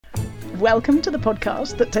Welcome to the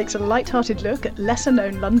podcast that takes a light-hearted look at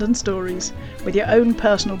lesser-known London stories with your own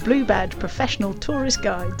personal blue badge professional tourist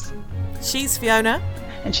guides. She's Fiona.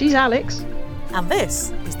 And she's Alex. And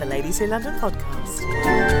this is the Ladies Who London podcast.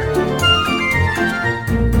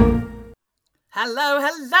 Hello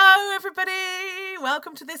everybody!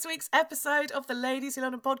 Welcome to this week's episode of the Ladies Who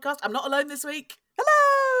London podcast. I'm not alone this week. Hello!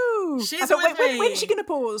 She's with me. When's she going to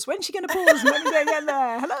pause? When's she going to pause? When are we going to get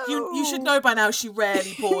there? Hello! You should know by now she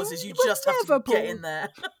rarely pauses. You just have to get in there.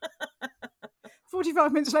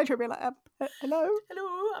 45 minutes later, I'll be like, hello?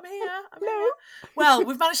 Hello, I'm here. Well,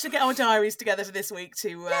 we've managed to get our diaries together for this week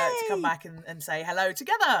to come back and say hello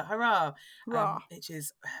together. Hurrah! Which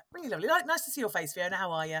is really lovely. Nice to see your face, Fiona.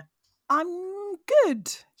 How are you? I'm good.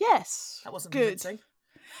 Yes. That wasn't good. Convincing.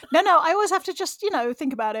 No, I always have to just,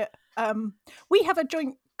 think about it. We have a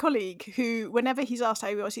joint colleague who, whenever he's asked how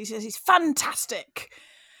he was, he says he's fantastic.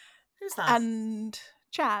 Who's that? And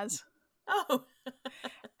Chaz. Oh.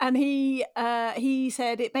 And he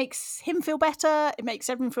said it makes him feel better. It makes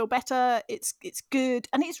everyone feel better. It's good,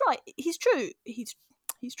 and he's right. He's true. He's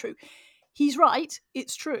true. He's right.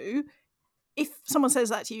 It's true. If someone says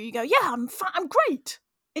that to you, you go, "Yeah, I'm great."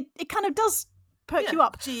 It kind of does perk you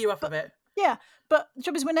up, G you up a bit. Yeah, but the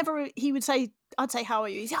job is whenever he would say, I'd say, "How are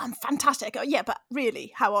you?" He's, "Yeah, I'm fantastic." I go, "Yeah, but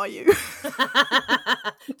really, how are you?"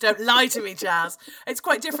 Don't lie to me, Chaz. It's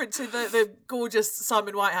quite different to the gorgeous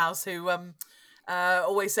Simon Whitehouse who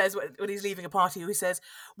always says when he's leaving a party, he says,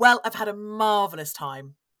 "Well, I've had a marvellous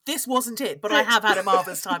time. This wasn't it, but I have had a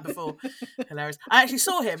marvellous time before." Hilarious. I actually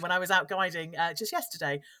saw him when I was out guiding just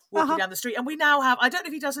yesterday, walking down the street. And we now have, I don't know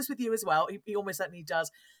if he does this with you as well, he almost certainly does,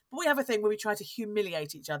 but we have a thing where we try to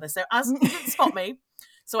humiliate each other. So as he didn't spot me,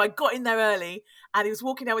 so I got in there early and he was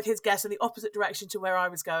walking down with his guests in the opposite direction to where I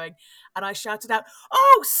was going. And I shouted out,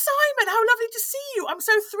 "Oh, Simon, how lovely to see you. I'm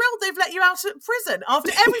so thrilled they've let you out of prison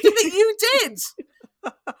after everything that you did."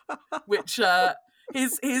 Which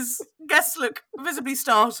his guests look visibly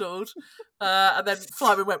startled. And then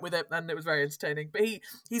Simon went with it and it was very entertaining. But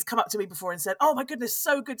he's come up to me before and said, "Oh my goodness,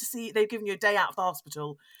 so good to see you. They've given you a day out of the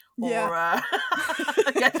hospital." Or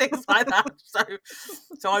things like that.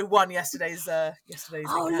 So I won yesterday's Oh,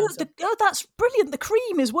 encounter. look, that's brilliant. The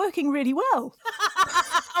cream is working really well.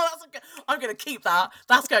 I'm going to keep that.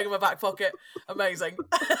 That's going in my back pocket. Amazing.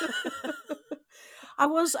 I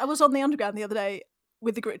was on the Underground the other day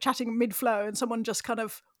with the group chatting mid-flow, and someone just kind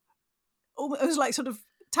of, it was like sort of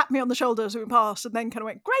tapped me on the shoulder as we went past, and then kind of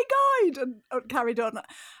went, "Great guide," and carried on.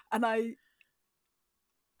 And I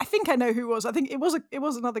think I know who it was. I think it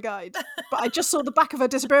was another guide, but I just saw the back of her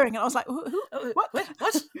disappearing, and I was like, "Who? What?"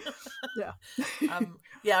 Yeah. I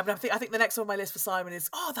think the next on my list for Simon is,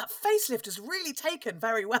 that facelift has really taken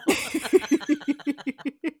very well.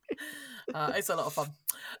 It's a lot of fun.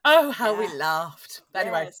 Oh, how we laughed.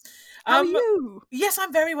 Anyway. Yes. How are you? Yes,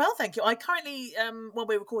 I'm very well, thank you. I currently, while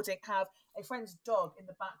we're recording, have a friend's dog in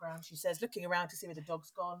the background. She says, looking around to see where the dog's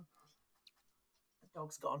gone. The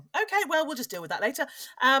dog's gone. Okay, well, we'll just deal with that later.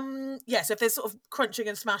 So if there's sort of crunching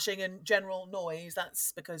and smashing and general noise,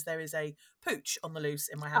 that's because there is a pooch on the loose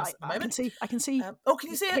in my house at the moment. I can see. Can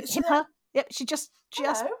you see it? Her. Yep, she just.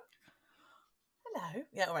 Hello.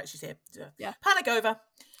 Yeah, all right, she's here. Yeah. Panic over.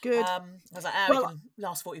 Good. I was like, we can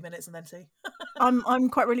last 40 minutes and then see. I'm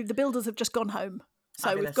quite relieved. The builders have just gone home, so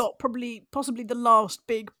Fabulous. We've got possibly the last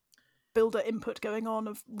big builder input going on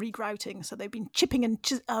of regrouting. So they've been chipping and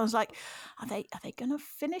I was like, are they going to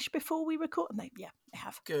finish before we record? And they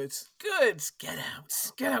have. Good. Get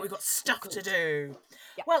out. We've got stuff to do.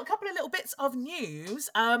 Yeah. Well, a couple of little bits of news.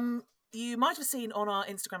 You might have seen on our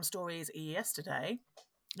Instagram stories yesterday.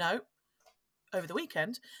 No. Over the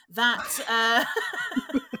weekend, that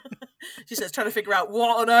she says, trying to figure out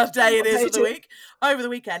what on earth day it is of the week. Over the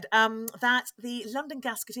weekend, that the London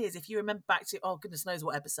Gasketeers, if you remember back to, goodness knows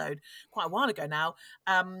what episode, quite a while ago now,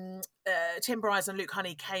 Tim Bryce and Luke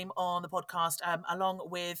Honey came on the podcast along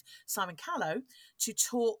with Simon Callow to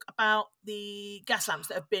talk about the gas lamps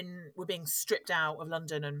that were being stripped out of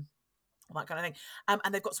London and all that kind of thing. And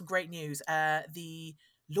they've got some great news. The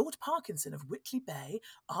Lord Parkinson of Whitley Bay,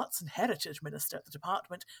 Arts and Heritage Minister at the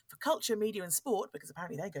Department for Culture, Media and Sport, because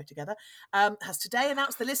apparently they go together, has today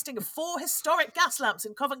announced the listing of 4 historic gas lamps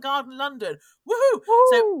in Covent Garden, London. Woohoo! Woo!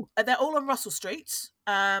 So they're all on Russell Street.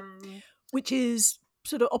 Which is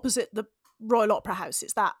sort of opposite the Royal Opera House.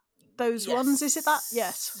 It's those ones, is it that?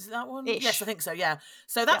 Yes. Is that one? Ish. Yes, I think so, yeah.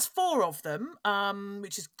 So that's 4 of them,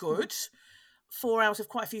 which is good. 4 out of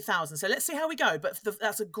quite a few thousand. So let's see how we go. But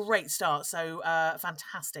that's a great start. So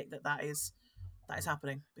fantastic that is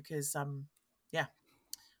happening because, I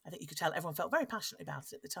think you could tell everyone felt very passionately about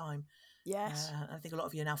it at the time. Yes. I think a lot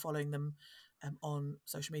of you are now following them on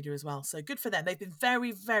social media as well. So good for them. They've been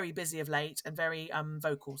very, very busy of late and very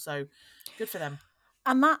vocal. So good for them.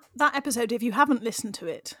 And that episode, if you haven't listened to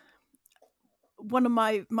it, one of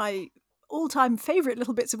my all-time favourite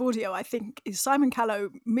little bits of audio, I think, is Simon Callow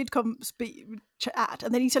mid-com chat,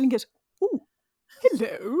 and then he's telling us, "Oh,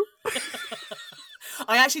 hello."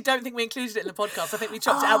 I actually don't think we included it in the podcast. I think we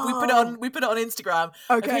chopped it out. We put it on Instagram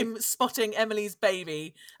of him spotting Emily's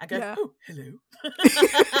baby and going, "Oh, hello,"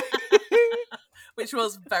 which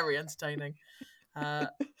was very entertaining.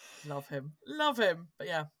 Love him. But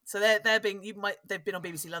yeah, so they've been on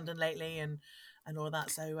BBC London lately and all of that.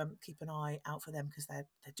 So keep an eye out for them because they're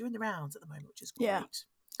doing the rounds at the moment, which is great. Yeah.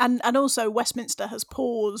 And also Westminster has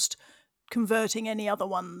paused converting any other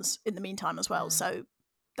ones in the meantime as well. So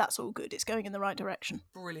that's all good. It's going in the right direction.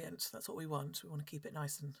 Brilliant. That's what we want. We want to keep it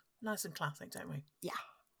nice and classic, don't we? Yeah.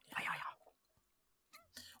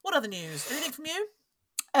 What other news? Anything from you?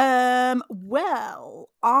 Well,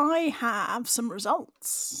 I have some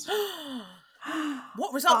results.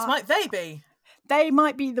 What results might they be? They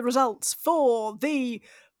might be the results for the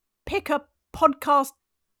Pick a Podcast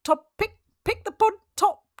Topic. Pick the pod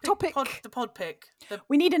top topic. The pod pick.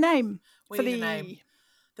 We need a name for the name.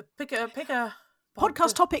 The pick a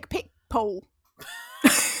podcast topic pick poll.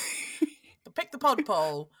 The pick the pod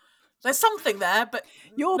poll. There's something there, but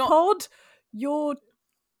your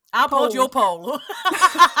our pod, your poll.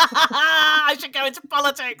 I should go into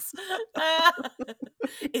politics.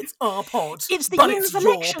 It's our pod. It's the but year it's of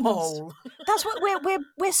your elections. poll. That's what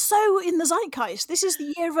we're so in the zeitgeist. This is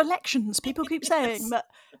the year of elections. People keep saying that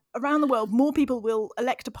around the world, more people will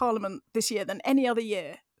elect a parliament this year than any other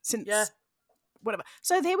year since whatever.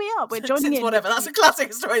 So there we are. We're joining since in. Whatever. That's a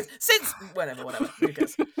classic story. Since whatever. Who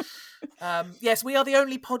cares? Yes, we are the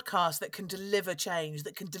only podcast that can deliver change,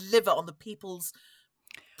 that can deliver on the people's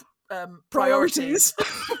priorities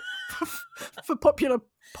for popular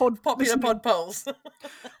pod polls.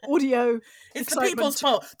 Audio. It's excitement. the people's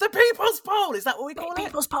poll. The people's poll. Is that what we call it?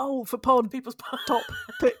 People's poll for pod. People's poll. Top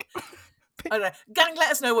pick. I don't know. Gang,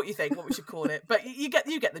 let us know what you think. What we should call it. But you get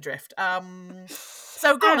the drift.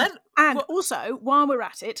 So go on then. And also, while we're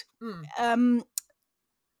at it,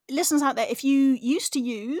 listeners out there, if you used to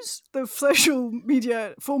use the social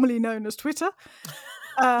media formerly known as Twitter,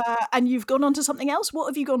 and you've gone on to something else, what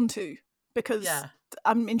have you gone to? Because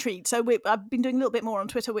I'm intrigued. So I've been doing a little bit more on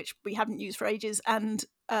Twitter, which we haven't used for ages, and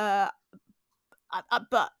but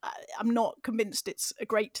I'm not convinced it's a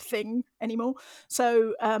great thing anymore.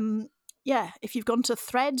 So if you've gone to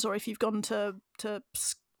Threads or if you've gone to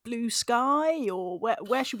Blue Sky, or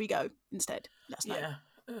where should we go instead? Let us know.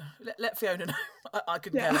 Yeah, let Fiona know. I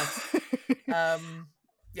couldn't care less.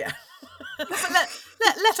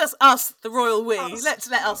 Let us, the royal we. Let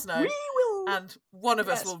us know. We will, and one of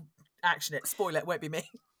us will action it. Spoiler, it won't be me.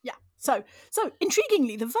 Yeah. So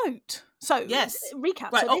intriguingly, the vote. So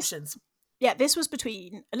recap. Right, so options. This was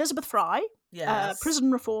between Elizabeth Fry,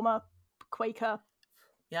 prison reformer, Quaker,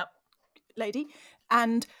 lady,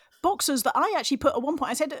 and boxers that I actually put at one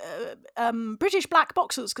point. I said British black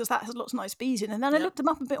boxers because that has lots of nice bees in, and then I looked them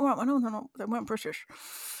up a bit more. No, they weren't British.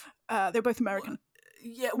 They're both American.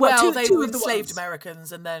 Well, they were of the enslaved ones.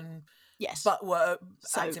 Americans, and then yes, but were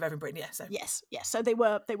active over in Britain. Yes. So they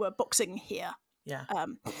were boxing here. Yeah.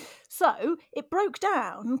 So it broke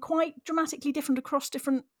down quite dramatically different across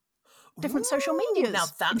different social medias. Now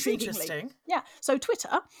that's interesting. Yeah. So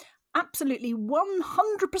Twitter, absolutely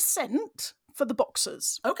 100% for the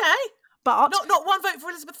boxers. Okay. But not one vote for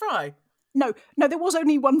Elizabeth Fry. No, there was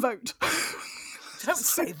only one vote. Don't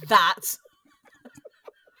say that.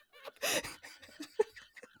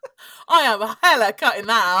 I am hella cutting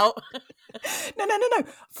that out. No.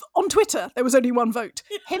 On Twitter, there was only one vote.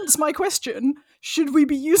 Hence my question, should we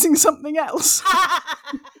be using something else?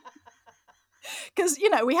 Because,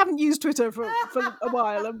 we haven't used Twitter for a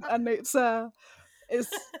while, and it's I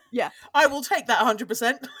will take that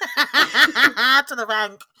 100% to the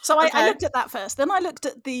bank. So I looked at that first. Then I looked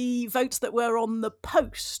at the votes that were on the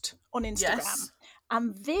post on Instagram. Yes.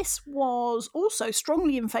 And this was also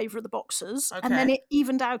strongly in favour of the boxers. Okay. And then it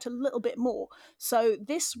evened out a little bit more. So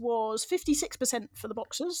this was 56% for the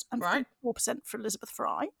boxers and 4% for Elizabeth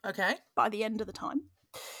Fry. Okay. By the end of the time.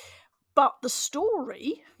 But the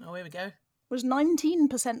story... Oh, here we go. ...was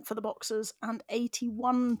 19% for the boxers and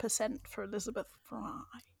 81% for Elizabeth Fry.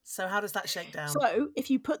 So how does that shake down? So if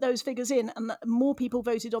you put those figures in, and more people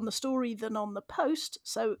voted on the story than on the post,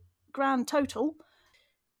 so grand total,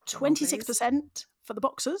 26% for the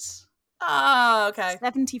boxers. Ah, okay.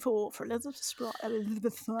 74 for Elizabeth Fry.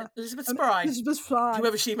 Elizabeth Fry.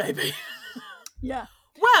 Whoever she may be. Yeah.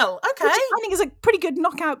 Well, okay. Which I think is a pretty good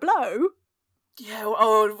knockout blow. Yeah,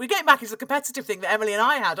 oh, we're getting back into the competitive thing that Emily and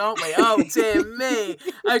I had, aren't we? Oh, dear me.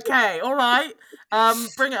 Okay, all right.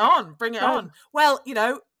 Bring it on, bring it on. Well,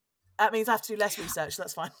 that means I have to do less research, so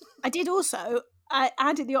that's fine. I did also, I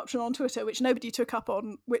added the option on Twitter, which nobody took up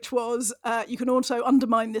on, which was you can also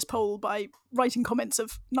undermine this poll by writing comments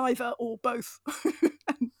of neither or both.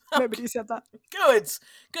 And nobody said that. Good,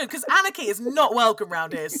 because anarchy is not welcome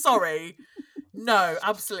round here. Sorry. No,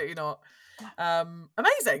 absolutely not.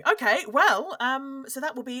 Amazing. Okay, well, so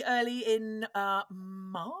that will be early in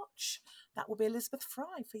March. That will be Elizabeth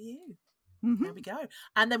Fry for you. Mm-hmm. There we go.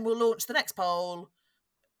 And then we'll launch the next poll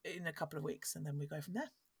in a couple of weeks, and then we go from there.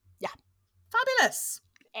 Yeah. Fabulous.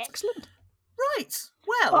 Excellent. Right.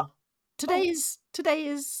 Well, today is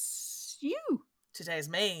you. Today is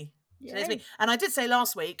me. Yay. Today's me. And I did say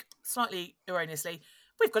last week, slightly erroneously,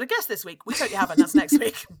 we've got a guest this week. We totally haven't. That's next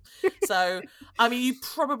week. So, I mean, you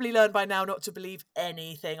probably learned by now not to believe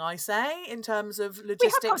anything I say in terms of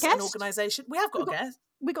logistics and organisation. We have got a guest.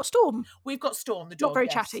 We got Storm. We've got Storm, the dog. Not very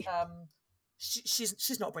yes. chatty.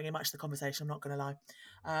 She's not bringing much to the conversation, I'm not going to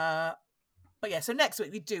lie. But yeah, so next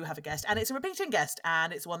week we do have a guest, and it's a repeating guest,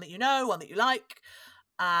 and it's one that you know, one that you like,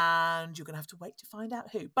 and you're going to have to wait to find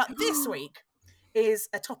out who. But this week is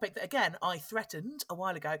a topic that, again, I threatened a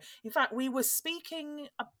while ago. In fact, we were speaking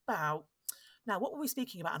about... Now, what were we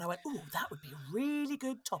speaking about? And I went, oh, that would be a really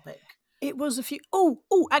good topic. It was a few... Oh,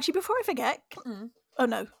 actually, before I forget... Oh,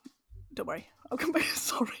 no. Don't worry. I'll come back.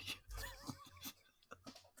 Sorry.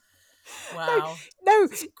 Wow. No,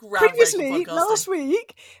 previously, last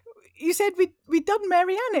week, you said we'd done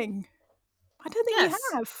Mary Anning. I don't think you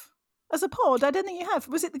have. As a pod, I don't think you have.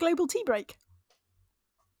 Was it the Global Tea Break?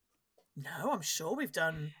 No, I'm sure we've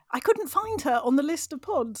done... I couldn't find her on the list of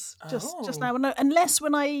pods just now. No, unless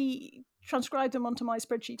when I transcribed them onto my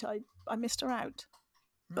spreadsheet, I missed her out.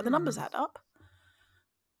 But the numbers add up.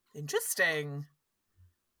 Interesting.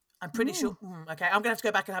 I'm pretty sure... okay, I'm going to have to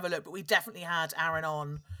go back and have a look, but we definitely had Aaron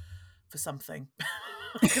on for something.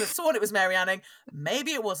 I could have sworn it was Mary Anning.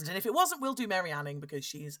 Maybe it wasn't. And if it wasn't, we'll do Mary Anning because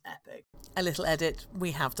she's epic. A little edit.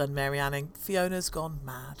 We have done Mary Anning. Fiona's gone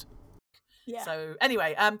mad. Yeah. So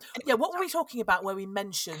anyway, what were we talking about where we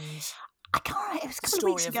mentioned I can't. It was a the couple of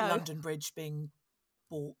story weeks of ago. London Bridge being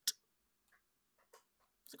bought?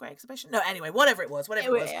 It's a great exhibition. No, anyway, whatever it was.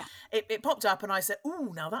 Yeah. It popped up and I said,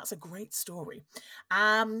 "Ooh, now that's a great story,"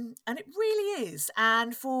 and it really is,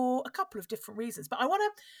 and for a couple of different reasons. But I want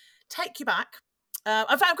to take you back.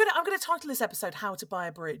 In fact, I'm going to title this episode "How to Buy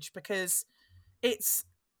a Bridge" because it's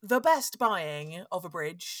the best buying of a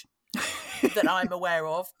bridge that I'm aware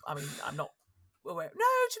of. I mean, I'm not aware. No,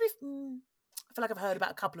 I feel like I've heard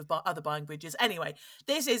about a couple of other buying bridges. Anyway,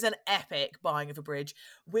 this is an epic buying of a bridge,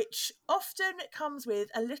 which often comes with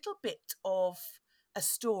a little bit of a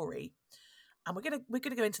story, and we're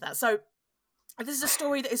gonna go into that. So, this is a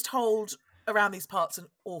story that is told around these parts an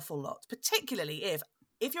awful lot, particularly if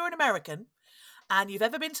you're an American and you've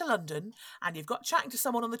ever been to London and you've got chatting to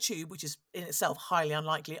someone on the tube, which is in itself highly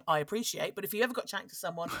unlikely, I appreciate, but if you ever got chatting to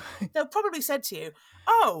someone, they'll probably said to you,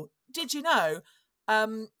 "Oh, did you know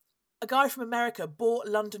a guy from America bought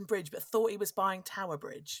London Bridge but thought he was buying Tower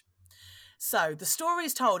Bridge?" So the story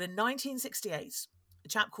is told in 1968. A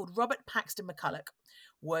chap called Robert Paxton McCulloch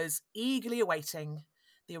was eagerly awaiting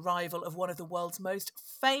the arrival of one of the world's most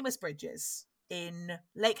famous bridges in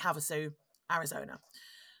Lake Havasu, Arizona.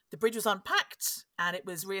 The bridge was unpacked and it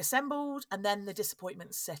was reassembled, and then the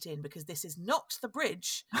disappointment set in because this is not the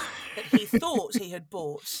bridge that he thought he had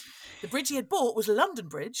bought. The bridge he had bought was London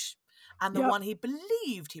Bridge, and the one he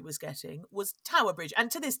believed he was getting was Tower Bridge.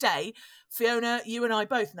 And to this day, Fiona, you and I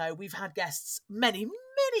both know we've had guests, many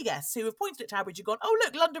guests, who have pointed at Tower Bridge and gone, "Oh,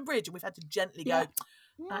 look, London Bridge," and we've had to gently go,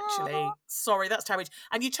 "Actually, sorry, that's Tower Bridge."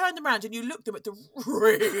 And you turn them around and you look them at the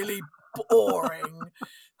really boring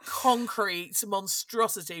concrete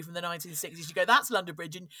monstrosity from the 1960s. You go, "That's London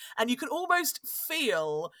Bridge," and you can almost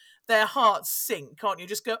feel their hearts sink, can't you?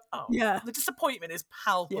 Just go, "Oh, the disappointment is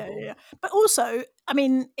palpable." Yeah. But also, I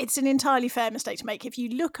mean, it's an entirely fair mistake to make. If you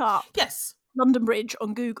look up London Bridge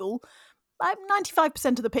on Google,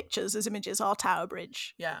 95% of the pictures as images are Tower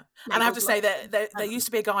Bridge. Yeah. And I have to say that there used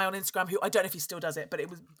to be a guy on Instagram who, I don't know if he still does it, but it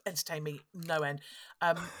was entertained me no end.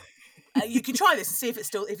 You can try this and see if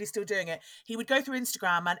he's still doing it. He would go through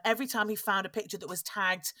Instagram, and every time he found a picture that was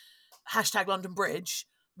tagged #London Bridge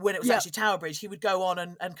when it was actually Tower Bridge, he would go on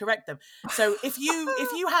and correct them. So if you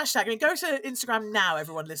hashtag, I mean, go to Instagram now,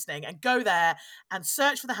 everyone listening, and go there and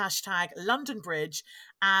search for the hashtag London Bridge.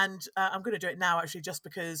 And I'm going to do it now, actually, just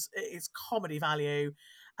because it's comedy value.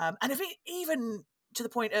 And if it, even to the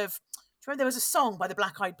point of remember there was a song by the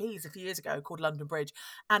Black Eyed Peas a few years ago called London Bridge,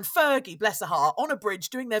 and Fergie, bless her heart, on a bridge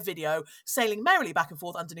doing their video, sailing merrily back and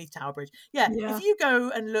forth underneath Tower Bridge. Yeah, Yeah. if you go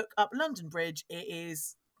and look up London Bridge, it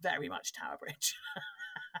is very much Tower Bridge.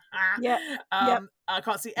 Yeah. I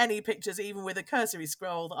can't see any pictures, even with a cursory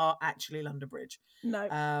scroll, that are actually London Bridge. No.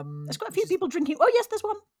 There's quite a which few is- people drinking. Oh, yes, there's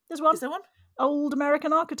one. There's one. Is there one? Old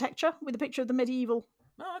American architecture with a picture of the medieval.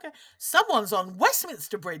 Oh, okay. Someone's on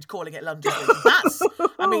Westminster Bridge calling it London Bridge. That's,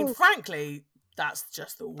 I mean, frankly, that's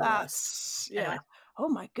just the worst. That's, yeah. Anyway. Oh,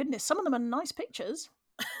 my goodness. Some of them are nice pictures.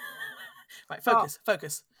 Right,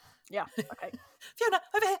 focus. Yeah, okay. Fiona,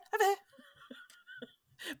 over here.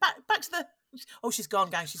 Back to the... Oh, she's gone,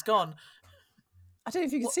 gang, she's gone. I don't know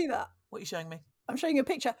if you can see that. What are you showing me? I'm showing you a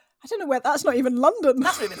picture. I don't know where. That's not even London.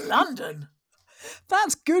 That's not even London.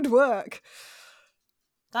 That's good work.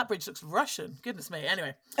 That bridge looks Russian. Goodness me.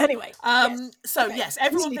 Anyway. Yes. So Okay. yes,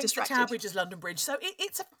 everyone Easily thinks the distracted. Tower Bridge is London Bridge. So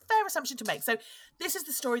it's a fair assumption to make. So this is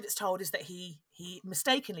the story that's told, is that he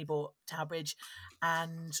mistakenly bought Tower Bridge,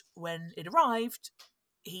 and when it arrived,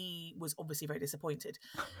 he was obviously very disappointed.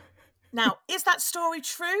 Now, is that story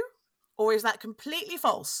true, or is that completely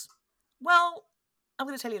false? Well, I'm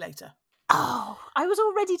going to tell you later. Oh, I was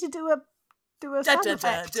all ready to do a sound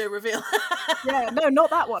effect. Do a reveal. Yeah, no,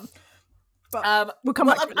 not that one. But we'll come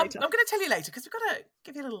back to it later. I'm going to tell you later, because we've got to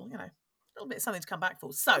give you a little bit of something to come back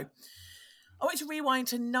for. So, I want you to rewind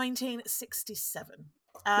to 1967.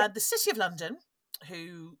 The City of London,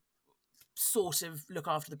 who sort of look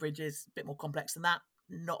after the bridges, a bit more complex than that,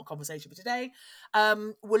 not a conversation for today,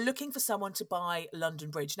 were looking for someone to buy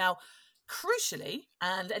London Bridge. Now, crucially,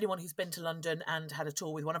 and anyone who's been to London and had a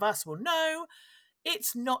tour with one of us will know,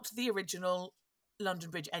 it's not the original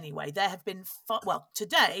London Bridge anyway. There have been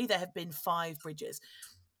today there have been 5 bridges.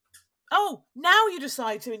 Oh, now you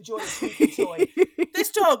decide to enjoy a squeaky toy.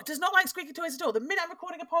 This dog does not like squeaky toys at all. The minute I'm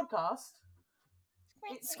recording a podcast,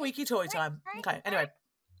 it's squeaky toy time. Okay, anyway.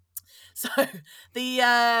 So the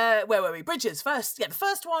where were we? Bridges first. Yeah, the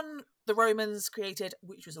first one the Romans created,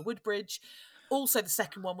 which was a wood bridge. Also, the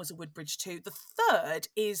second one was a wood bridge too. The third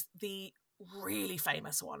is the really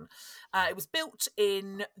famous one. It was built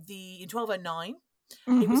in 1209.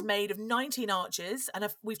 Mm-hmm. It was made of 19 arches, and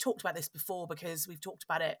we've talked about this before because we've talked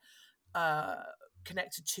about it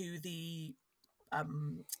connected to the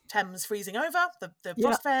Thames freezing over, the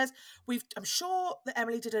frost fairs. I'm sure that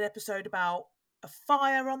Emily did an episode about a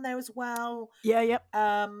fire on there as well. Yeah, yep.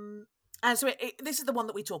 And so this is the one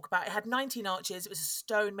that we talk about. It had 19 arches. It was a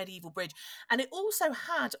stone medieval bridge. And it also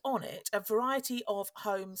had on it a variety of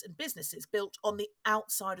homes and businesses built on the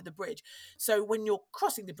outside of the bridge. So when you're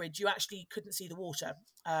crossing the bridge, you actually couldn't see the water.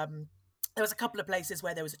 There was a couple of places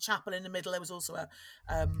where there was a chapel in the middle. There was also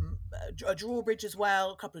a drawbridge as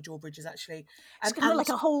well, a couple of drawbridges actually. It's kind of like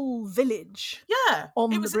a whole village. Yeah,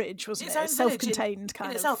 on the bridge, wasn't it? own It's self-contained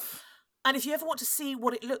kind of. Itself. And if you ever want to see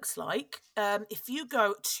what it looks like, if you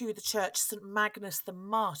go to the church St Magnus the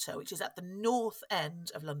Martyr, which is at the north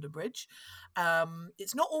end of London Bridge,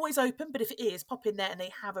 it's not always open, but if it is, pop in there and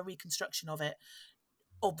they have a reconstruction of it.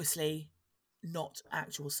 Obviously, not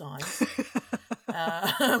actual size.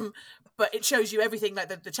 But it shows you everything,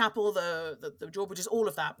 like the chapel, the drawbridges, all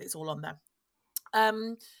of that. It's all on there.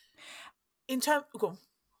 Go on.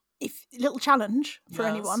 If little challenge for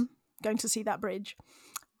Yes. anyone going to see that bridge,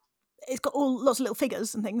 it's got lots of little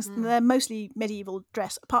figures and things. And they're mostly medieval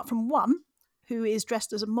dress, apart from one who is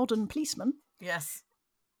dressed as a modern policeman. Yes.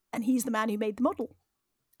 And he's the man who made the model.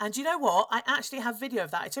 And you know what? I actually have video of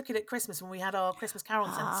that. I took it at Christmas when we had our Christmas Carol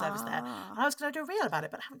service there. And I was going to do a reel about it,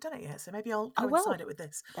 but I haven't done it yet. So maybe I'll coincide it with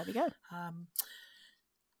this. There we go.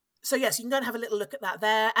 So yes, you can go and have a little look at that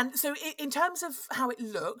there. And so in terms of how it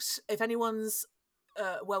looks, if anyone's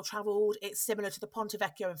well-travelled, it's similar to the Ponte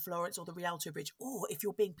Vecchio in Florence or the Rialto Bridge. Or if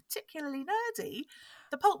you're being particularly nerdy,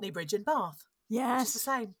 the Pulteney Bridge in Bath. Yes. Which is the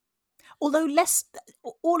same. Although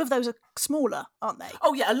all of those are smaller, aren't they?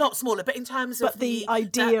 Oh yeah, a lot smaller. But in terms of the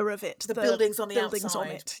idea of it, the buildings on the buildings outside, on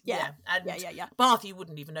it, yeah. And yeah. Bath, you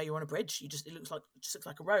wouldn't even know you're on a bridge. It looks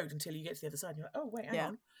like a road until you get to the other side. And you're like, oh wait, hang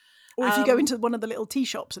on. Or if you go into one of the little tea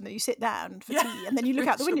shops and then you sit down for tea, and then you look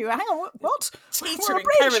out the window, hang on, what? Teetering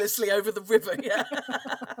perilously over the river, yeah.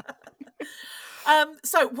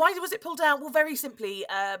 So why was it pulled down? Well, very simply,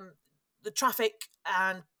 the traffic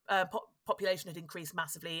and population had increased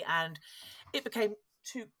massively, and it became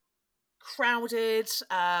too crowded.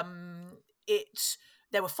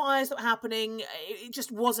 There were fires that were happening. It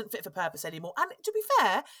just wasn't fit for purpose anymore. And to be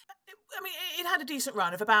fair, I mean, it had a decent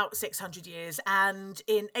run of about 600 years. And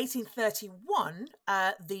in 1831,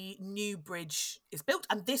 the new bridge is built.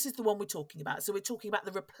 And this is the one we're talking about. So we're talking about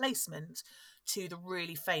the replacement to the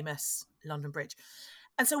really famous London Bridge.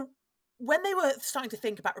 And so when they were starting to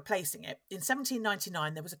think about replacing it, in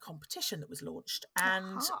 1799, there was a competition that was launched,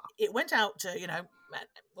 and it went out to,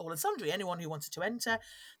 all and sundry, anyone who wanted to enter.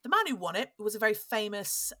 The man who won it was a very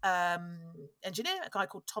famous engineer, a guy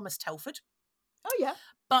called Thomas Telford. Oh, yeah.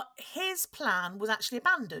 But his plan was actually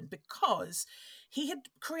abandoned because he had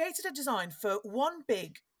created a design for one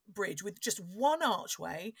big bridge with just one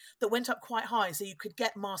archway that went up quite high so you could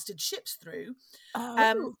get masted ships through.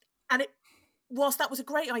 Oh. And whilst that was a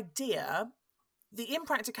great idea, the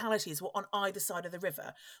impracticalities were on either side of the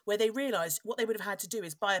river, where they realised what they would have had to do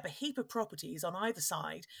is buy up a heap of properties on either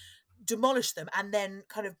side, demolish them, and then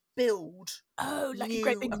kind of build like new a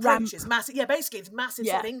great big approaches. ramp. Massive, basically it's massive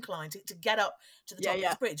sort of incline to get up to the top of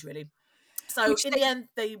this bridge, really. So in the end,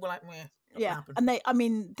 they were like, meh,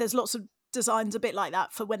 and there's lots of designs a bit like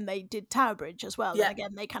that for when they did Tower Bridge as well. Yeah. And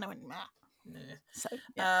again, they kind of went, meh. So,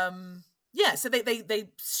 so they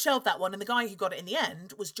shelved that one, and the guy who got it in the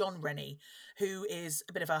end was John Rennie, who is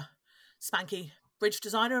a bit of a spanky bridge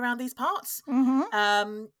designer around these parts.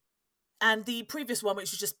 Mm-hmm. And the previous one,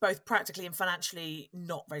 which was just both practically and financially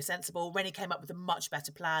not very sensible, Rennie came up with a much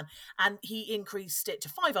better plan, and he increased it to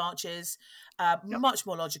 5 arches, much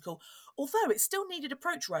more logical, although it still needed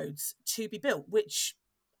approach roads to be built, which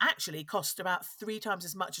actually cost about 3 times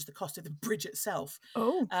as much as the cost of the bridge itself.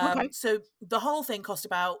 Oh, okay. So the whole thing cost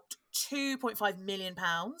about £2.5 million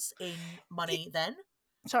in money then.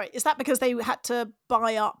 Sorry, is that because they had to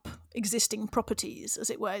buy up existing properties,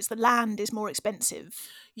 as it were? Is the land is more expensive?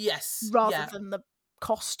 Yes. Rather than the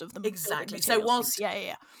cost of them. Exactly. So whilst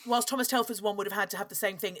Thomas Telford's one would have had to have the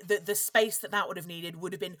same thing, the space that would have needed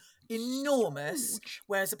would have been enormous. Huge.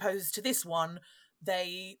 Whereas opposed to this one,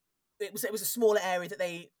 it was a smaller area that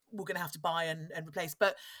they were going to have to buy and replace.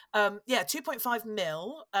 But 2.5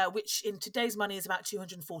 mil, which in today's money is about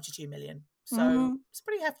 242 million. So it's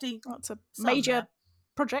pretty hefty. That's a major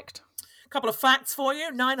project. A couple of facts for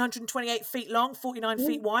you: 928 feet long, 49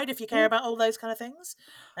 feet wide. If you care about all those kind of things,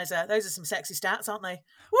 those are some sexy stats, aren't they?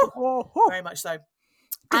 Woo! Very much so.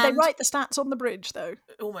 Did they write the stats on the bridge though?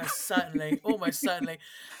 Almost certainly, almost certainly.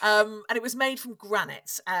 And it was made from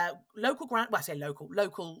granite, local granite. Well, I say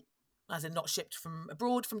local, as in not shipped from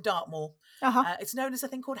abroad, from Dartmoor. It's known as a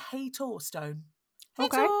thing called Haytor stone.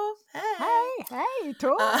 Okay. Hey,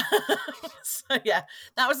 Tor. So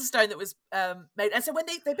that was the stone that was made. And so when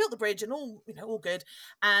they built the bridge and all good,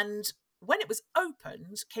 and when it was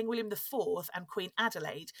opened, King William IV and Queen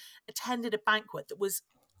Adelaide attended a banquet that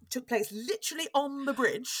took place literally on the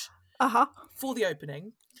bridge for the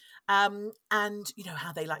opening. And you know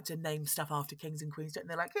how they like to name stuff after kings and queens, don't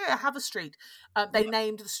they? They're like, have a street. They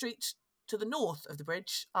named the street to the north of the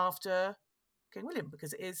bridge after King William,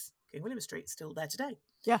 because it is King William Street, still there today.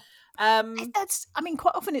 Yeah.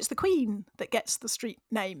 Quite often it's the Queen that gets the street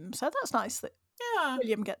name, so that's nice that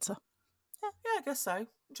William gets her. Yeah, I guess so. I'm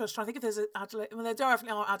just trying to think if there's an Adelaide. Well, there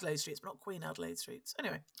definitely are Adelaide streets, but not Queen Adelaide streets.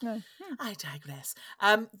 Anyway, I digress.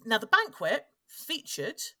 Now, the banquet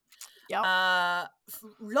featured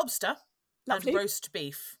lobster and roast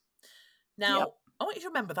beef. Now, I want you to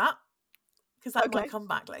remember that, because that might come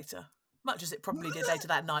back later. Much as it probably did later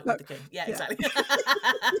that night with the king. Yeah, exactly.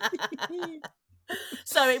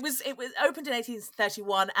 So it was opened in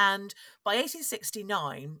 1831, and by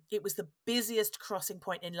 1869 it was the busiest crossing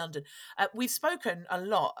point in London. We've spoken a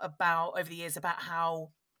lot over the years about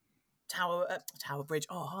how Tower Bridge.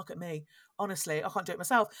 Oh, hark at me! Honestly, I can't do it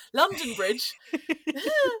myself. London Bridge.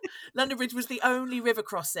 London Bridge was the only river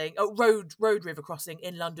crossing, road river crossing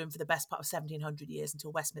in London for the best part of 1700 years,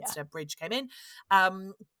 until Westminster Bridge came in.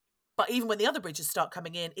 But even when the other bridges start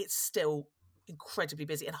coming in, it's still incredibly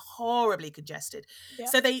busy and horribly congested. Yeah.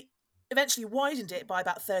 So they eventually widened it by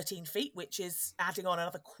about 13 feet, which is adding on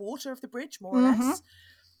another quarter of the bridge, more or less.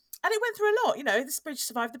 And it went through a lot. You know, this bridge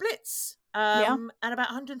survived the Blitz. And about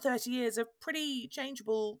 130 years of pretty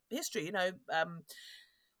changeable history. You know,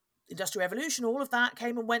 Industrial Revolution, all of that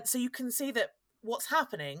came and went. So you can see that what's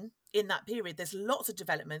happening in that period, there's lots of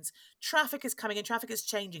developments. Traffic is coming in, traffic is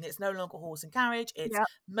changing. It's no longer horse and carriage, it's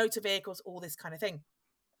motor vehicles, all this kind of thing.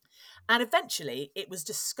 And eventually it was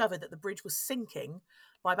discovered that the bridge was sinking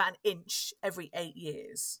by about an inch every 8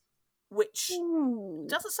 years, which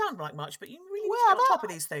doesn't sound like much, but you really need to get on top of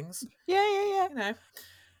these things. Yeah. You know,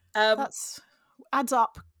 that's adds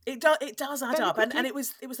up. It does add up, and it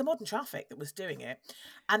was the modern traffic that was doing it.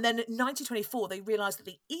 And then in 1924, they realised that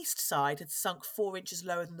the east side had sunk 4 inches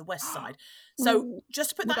lower than the west side. So just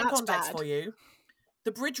to put that in context for you,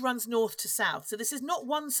 the bridge runs north to south. So this is not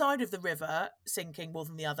one side of the river sinking more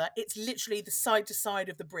than the other. It's literally the side to side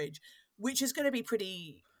of the bridge, which is going to be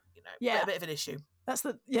pretty, a bit of an issue. That's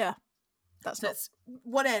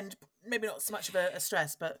one end, maybe not so much of a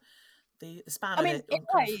stress, but the span I of mean, it. in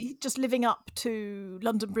a way, just living up to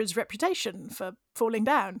London Bridge's reputation for falling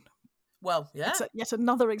down. Well, yeah. It's yet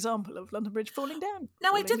another example of London Bridge falling down. Now,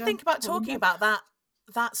 I falling did down, think about falling talking down. about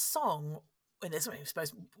that song in this. I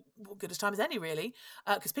suppose what good as time as any, really,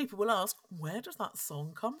 because people will ask, where does that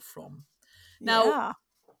song come from? Now, Yeah.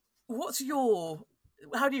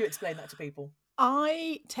 how do you explain that to people?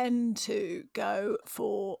 I tend to go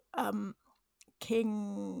for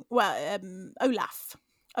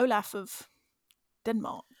Olaf of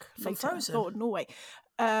Denmark, From later, Frozen? or Norway.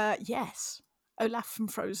 Yes, Olaf from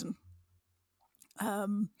Frozen.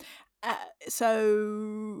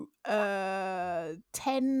 So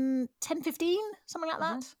 10, 15, something like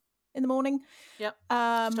that, in the morning. Yep,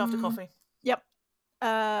 just after coffee. Yep.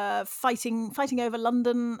 Fighting over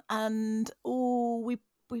London, and we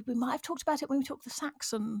might have talked about it when we talked the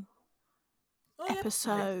Saxon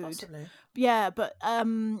episode. Possibly. Yeah, but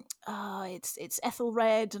it's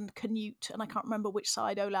Ethelred and Canute, and I can't remember which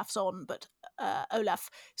side Olaf's on, but Olaf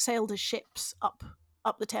sailed his ships up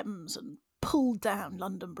the Thames and pulled down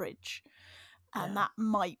London Bridge, and that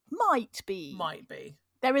might be.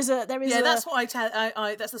 There is a that's what I tell.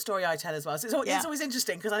 I that's the story I tell as well. So it's always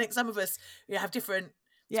interesting because I think some of us have different,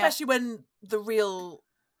 especially when the real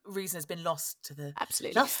reason has been lost to the mist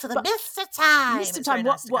of time. Mist of Time.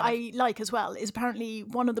 What I like as well is apparently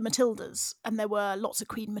one of the Matildas, and there were lots of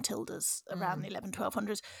Queen Matildas around the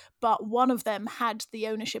 1200s, but one of them had the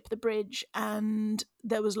ownership of the bridge, and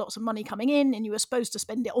there was lots of money coming in, and you were supposed to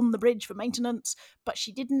spend it on the bridge for maintenance, but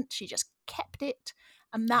she didn't. She just kept it.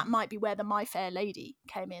 And that might be where the My Fair Lady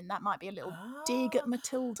came in. That might be a little dig at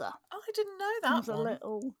Matilda. Oh, I didn't know that one.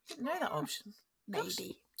 Didn't know that option.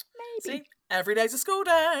 Maybe. See, every day's a school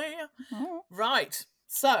day. Right.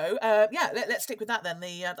 So, let's stick with that then.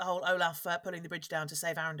 The whole Olaf pulling the bridge down to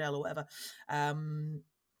save Arundel or whatever. I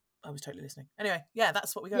was totally listening. Anyway,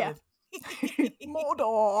 that's what we go with.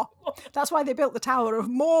 Mordor. That's why they built the Tower of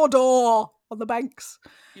Mordor on the banks.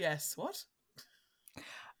 Yes. What?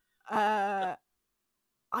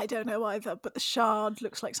 I don't know either, but the Shard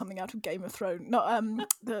looks like something out of Game of Thrones. No,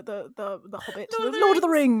 the Hobbit, the Lord of the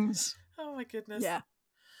Rings. Oh my goodness. Yeah,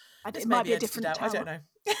 it might be a different tower. I don't know.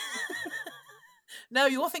 No,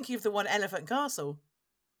 you're thinking of the one Elephant Castle,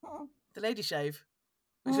 the Lady Shave,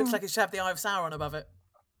 which looks like it should have the Eye of Sauron above it.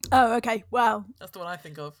 Oh, okay. Well, that's the one I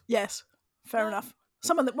think of. Yes, fair enough.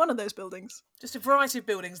 One of those buildings. Just a variety of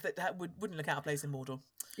buildings that wouldn't look out of place in Mordor.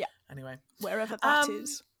 Yeah. Anyway, wherever that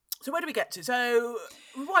is. So where do we get to? So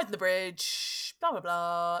we widen the bridge, blah, blah,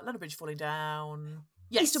 blah. London Bridge falling down.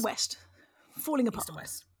 Yes. East and west. Falling apart. East and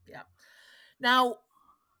west, yeah. Now,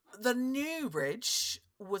 the new bridge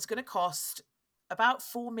was going to cost about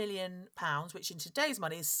 £4 million, which in today's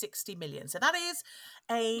money is 60 million. So that is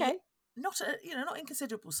not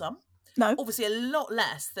inconsiderable sum. No. Obviously a lot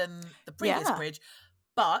less than the previous bridge,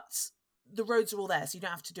 but the roads are all there, so you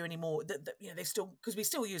don't have to do any more. They still, because we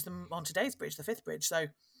still use them on today's bridge, the 5th bridge, so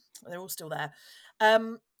they're all still there.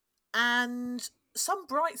 And some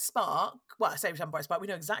bright spark, well, I say some bright spark, we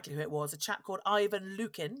know exactly who it was, a chap called Ivan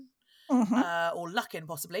Lukin, or Luckin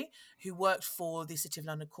possibly, who worked for the City of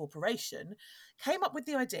London Corporation, came up with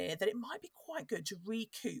the idea that it might be quite good to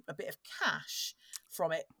recoup a bit of cash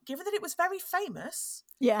from it, given that it was very famous.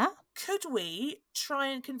 Yeah. Could we try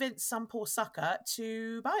and convince some poor sucker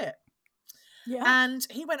to buy it? Yeah. And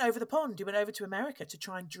he went over the pond. He went over to America to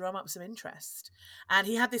try and drum up some interest. And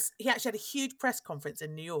he actually had a huge press conference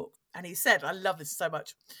in New York. And he said, I love this so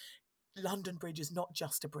much, London Bridge is not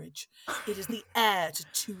just a bridge. It is the heir to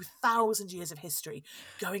 2,000 years of history,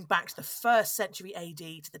 going back to the 1st century AD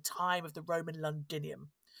to the time of the Roman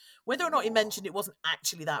Londinium. Whether or not he mentioned it wasn't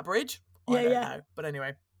actually that bridge, I don't know. But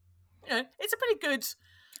anyway, it's a pretty good...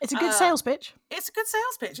 It's a good sales pitch. It's a good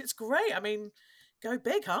sales pitch. It's great. I mean, go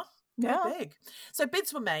big, huh? Go big. So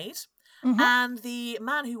bids were made, and the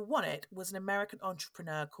man who won it was an American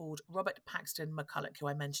entrepreneur called Robert Paxton McCulloch, who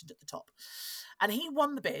I mentioned at the top. And he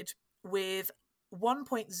won the bid with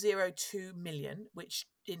 1.02 million, which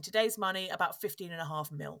in today's money, about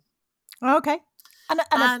 15.5 mil. Okay.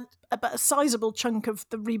 And a sizable chunk of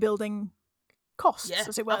the rebuilding costs,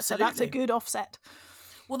 as it were. Absolutely. So that's a good offset.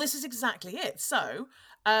 Well, this is exactly it. So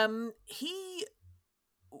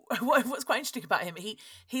what's quite interesting about him,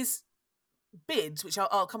 his bids, which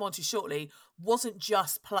I'll come on to shortly, wasn't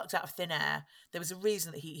just plucked out of thin air. There was a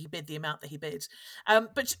reason that he bid the amount that he bid.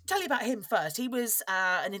 But to tell you about him first, he was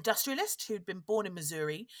an industrialist who'd been born in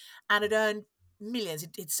Missouri and had earned millions.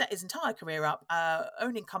 He'd set his entire career up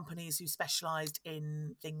owning companies who specialised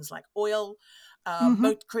in things like oil,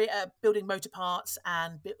 building motor parts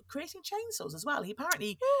and creating chainsaws as well. He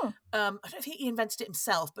apparently, Oh. I don't think he invented it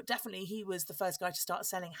himself, but definitely he was the first guy to start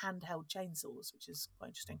selling handheld chainsaws, which is quite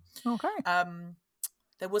interesting. Okay.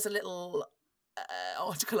 There was a little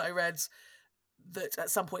article I read that at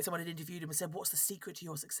some point someone had interviewed him and said, "What's the secret to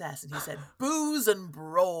your success?" And he said, "Booze and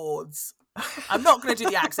broads." I'm not going to do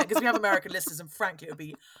the accent because we have American listeners, and frankly, it would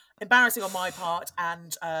be embarrassing on my part,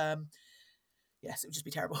 and yes, it would just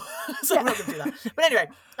be terrible. So I'm not going to do that. But anyway,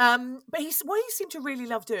 but what he seemed to really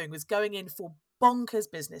love doing was going in for bonkers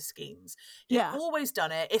business schemes. He'd Yeah. always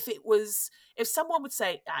done it. If someone would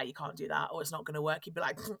say, you can't do that, or it's not going to work, he'd be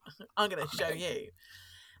like, I'm going to show you.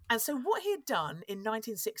 And so what he had done in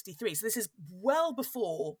 1963, so this is well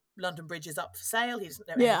before London Bridge is up for sale, he doesn't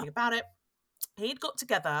know anything about it. He'd got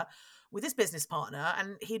together with his business partner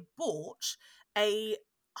and he'd bought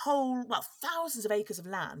thousands of acres of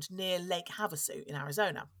land near Lake Havasu in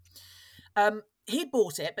Arizona. He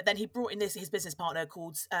bought it, but then he brought in his business partner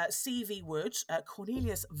called C.V. Wood,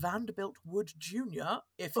 Cornelius Vanderbilt Wood Jr.,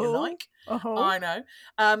 if you like. Uh-huh. I know.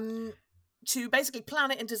 To basically plan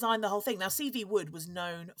it and design the whole thing. Now, C.V. Wood was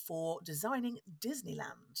known for designing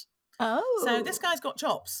Disneyland. Oh. So this guy's got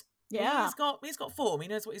chops. Yeah. He's got form. He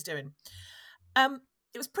knows what he's doing.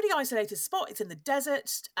 It was a pretty isolated spot. It's in the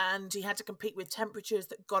desert, and he had to compete with temperatures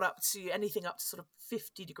that got up to anything up to sort of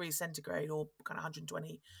 50 degrees centigrade or kind of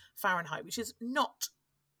 120 Fahrenheit, which is not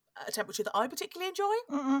a temperature that I particularly enjoy,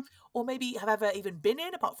 or maybe have ever even been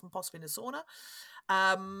in, apart from possibly in a sauna.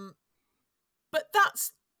 But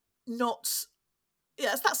that's not.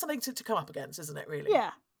 Yeah, that's something to come up against, isn't it? Really.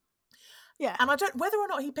 Yeah. Yeah. And I don't whether or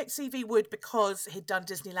not he picked C.V. Wood because he'd done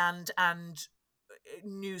Disneyland and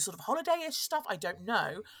new sort of holiday-ish stuff, I don't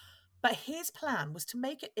know, but his plan was to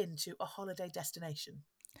make it into a holiday destination,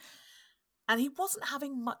 and he wasn't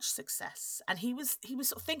having much success. And he was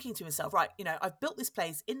sort of thinking to himself, right, I've built this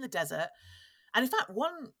place in the desert, and in fact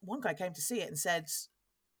one guy came to see it and said,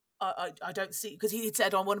 I don't see, because he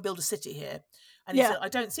said, I want to build a city here, and he said, I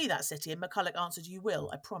don't see that city, and McCulloch answered, you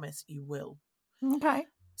will, I promise you will. Okay.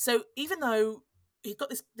 So even though he'd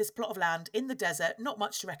got this plot of land in the desert, not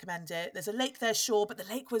much to recommend it. There's a lake there, sure, but the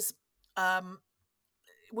lake was it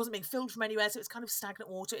wasn't being filled from anywhere, so it was kind of stagnant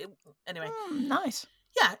water. Anyway, nice.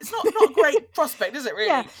 Yeah, it's not a great prospect, is it? Really?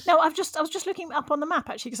 Yeah. No, I was just looking up on the map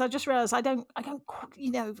actually, because I just realised I don't I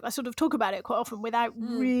sort of talk about it quite often without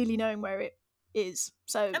really knowing where it is.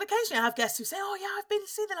 So and occasionally I have guests who say, "Oh yeah, I've been to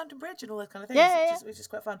see the London Bridge" and all those kind of things. Yeah, which is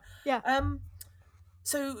quite fun. Yeah.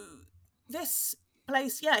 So this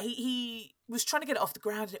place, he was trying to get it off the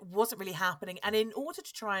ground and it wasn't really happening. And in order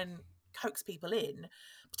to try and coax people in,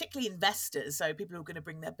 particularly investors, so people who are going to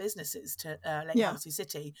bring their businesses to Lake Havasu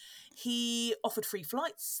City, he offered free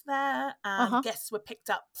flights there, and guests were picked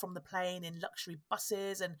up from the plane in luxury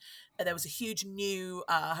buses, and there was a huge new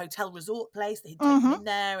hotel resort place that he'd take them in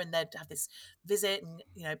there, and they'd have this visit and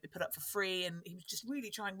be put up for free, and he was just really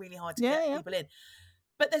trying really hard to get people in.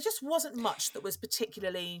 But there just wasn't much that was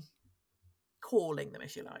particularly calling them,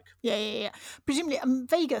 if you like. Yeah. Presumably,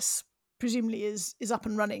 Vegas is up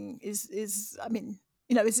and running. Is I mean,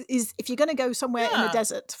 is if you're going to go somewhere in the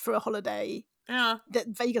desert for a holiday, that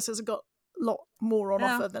Vegas has got a lot more on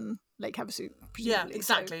offer than Lake Havasu. Yeah,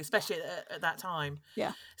 exactly, so, especially at that time.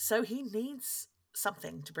 Yeah. So he needs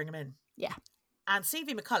something to bring him in. Yeah. And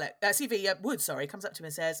C.V. Wood, comes up to him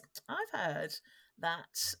and says, "I've heard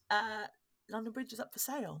that London Bridge is up for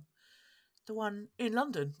sale. The one in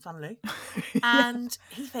London, funnily." And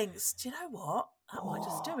he thinks, do you know what? I might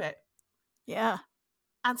just do it. Yeah.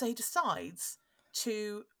 And so he decides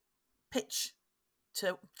to pitch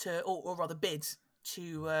or rather bid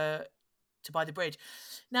to buy the bridge.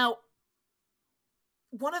 Now,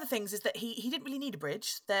 one of the things is that he didn't really need a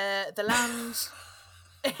bridge. The land.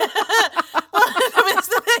 That's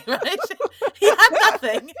the thing, right? He had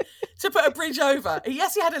nothing to put a bridge over.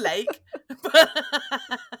 Yes, he had a lake, but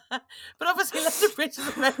obviously the bridge is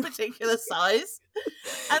of no particular size.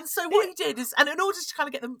 And so what he did is, and in order to kind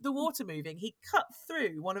of get the water moving, he cut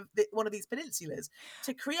through one of these peninsulas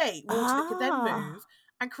to create water that could then move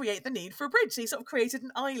and create the need for a bridge. So he sort of created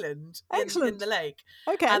an island in the lake.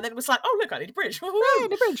 Okay. And then it was like, oh look, I need a bridge. I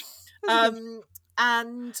need a bridge.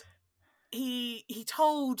 And he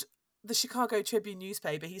told the Chicago Tribune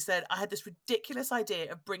newspaper, he said, I had this ridiculous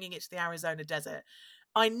idea of bringing it to the Arizona desert.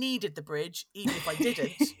 I needed the bridge. Even if I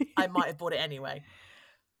didn't, I might have bought it anyway.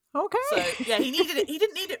 Okay. So yeah, he needed it. He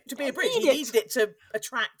didn't need it to be a bridge. He needed it to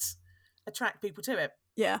attract people to it.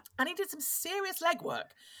 Yeah. And he did some serious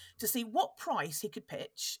legwork to see what price he could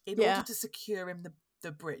pitch in order to secure him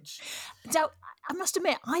the bridge. So I must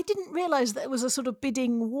admit, I didn't realise that it was a sort of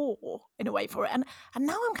bidding war in a way for it, and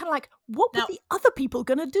now I'm kind of like, what were Now- the other people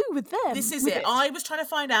going to do with them? This is with it. I was trying to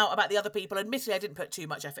find out about the other people. Admittedly, I didn't put too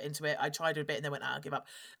much effort into it. I tried a bit and then went, I'll give up.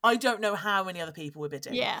 I don't know how many other people were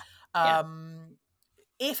bidding. Yeah.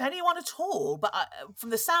 If anyone at all. But from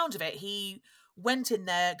the sound of it, he went in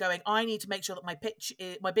there going, I need to make sure that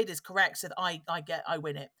my bid is correct so that I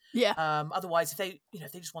win it. Yeah. Otherwise, if they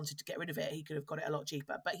just wanted to get rid of it, he could have got it a lot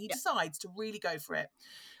cheaper. But he decides to really go for it.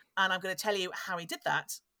 And I'm going to tell you how he did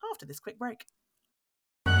that after this quick break.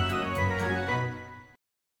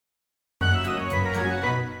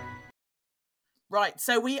 Right,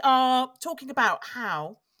 so we are talking about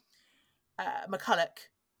how McCulloch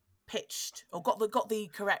pitched or got the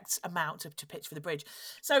correct amount to pitch for the bridge.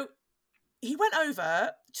 So he went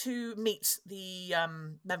over to meet the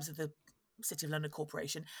members of the City of London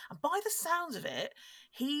Corporation, and by the sounds of it,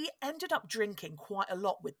 he ended up drinking quite a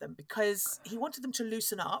lot with them because he wanted them to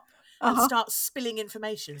loosen up and start spilling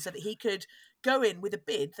information so that he could go in with a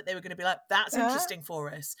bid that they were going to be like, that's interesting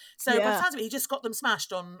for us. So by the sounds of it, he just got them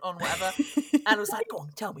smashed on whatever and was like, go on,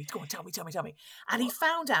 tell me. And he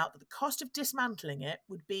found out that the cost of dismantling it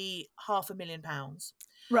would be £500,000.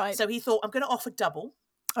 Right. So he thought, I'm going to offer double.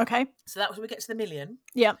 Okay. So that was when we get to the million.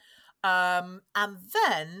 Yeah. And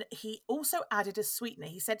then he also added a sweetener.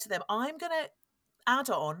 He said to them, I'm going to add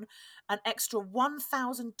on an extra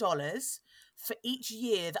 $1,000 for each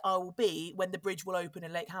year that I will be when the bridge will open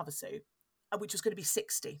in Lake Havasu, which was going to be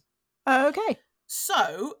 60. Okay.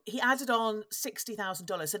 So he added on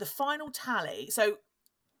 $60,000. So the final tally, so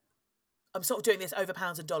I'm sort of doing this over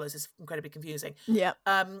pounds and dollars, it's incredibly confusing. Yeah.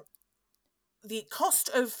 The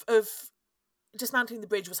cost of dismantling the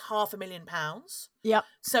bridge was £500,000. Yep.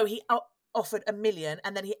 So he offered $1 million,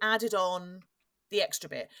 and then he added on the extra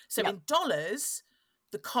bit. So in dollars,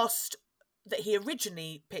 the cost that he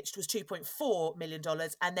originally pitched was $2.4 million,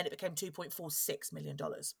 and then it became $2.46 million.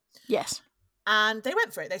 Yes. And they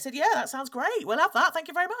went for it. They said, yeah, that sounds great. We'll have that. Thank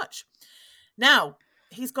you very much. Now,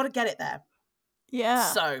 he's got to get it there. Yeah.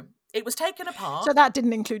 So it was taken apart. So that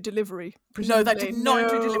didn't include delivery, presumably. No, that did not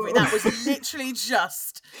include delivery. That was literally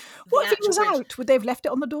just What if it was out? Would they have left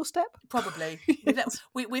it on the doorstep? Probably.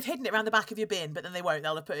 We've hidden it around the back of your bin, but then they won't.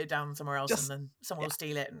 They'll have put it down somewhere else, and then someone will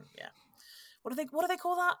steal it. And what do they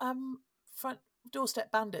call that? Front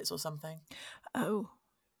doorstep bandits or something? Oh,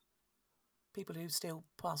 people who steal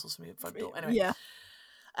parcels from your front door. Anyway, yeah.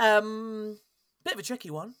 Bit of a tricky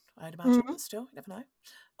one, I'd imagine, but still, you never know.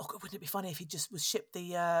 Oh, God, wouldn't it be funny if he just was shipped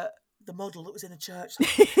the model that was in the church?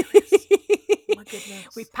 My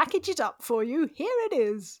goodness. We package it up for you. Here it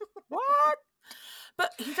is. What?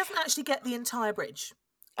 But he doesn't actually get the entire bridge.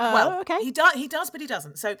 Okay. He does, but he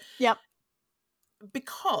doesn't. So,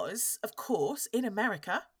 because, of course, in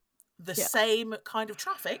America, the same kind of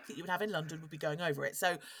traffic that you would have in London would be going over it.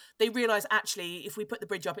 So they realise, actually, if we put the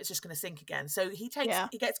bridge up, it's just going to sink again. So he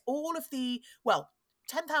gets all of the,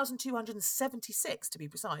 10,276 to be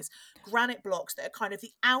precise, granite blocks that are kind of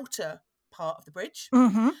the outer part of the bridge.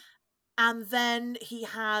 Mm-hmm. And then he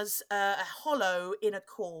has a hollow inner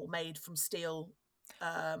core made from steel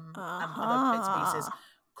and other bits and pieces.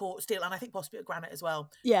 Steel and I think possibly a granite as well.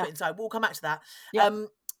 Yeah. Put inside. We'll come back to that. Yep.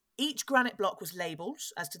 Each granite block was labelled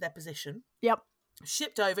as to their position. Yep.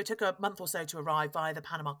 Shipped over. Took a month or so to arrive via the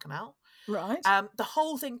Panama Canal. Right. The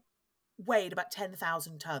whole thing weighed about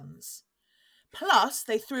 10,000 tons. Plus,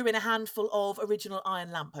 they threw in a handful of original iron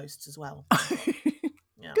lampposts as well.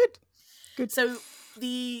 Yeah. Good. So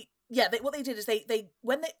what they did is they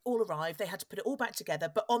when they all arrived, they had to put it all back together,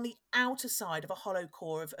 but on the outer side of a hollow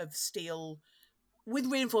core of steel with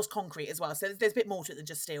reinforced concrete as well. So there's a bit more to it than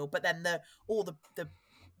just steel. But then all the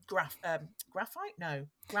graphite? No,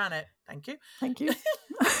 granite. Thank you.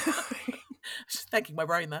 Just thanking my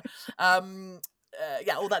brain there.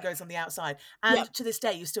 All that goes on the outside, and to this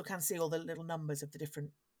day, you still can see all the little numbers of the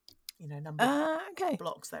different, number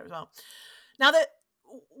blocks there as well. Now,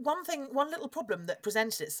 one little problem that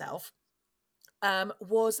presented itself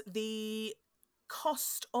was the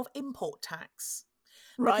cost of import tax.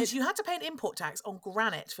 Right. Because you had to pay an import tax on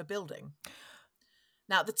granite for building.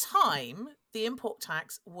 Now, at the time, the import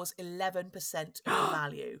tax was 11% of the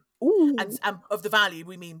value. Ooh. And of the value,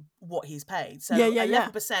 we mean what he's paid. So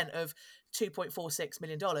 11% of $2.46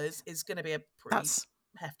 million is going to be a pretty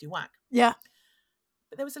hefty whack. Yeah.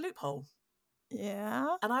 But there was a loophole.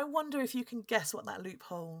 Yeah. And I wonder if you can guess what that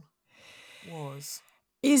loophole was.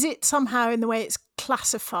 Is it somehow in the way it's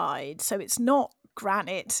classified? So it's not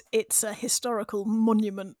granite, it's a historical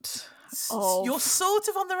monument. You're sort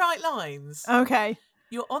of on the right lines. Okay.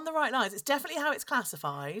 You're on the right lines. It's definitely how it's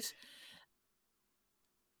classified.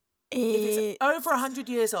 If it's over 100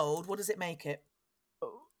 years old, what does it make it?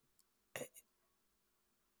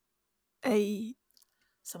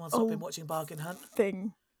 Someone's not been watching Bargain Hunt.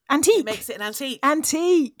 Thing. Antique. It makes it an antique.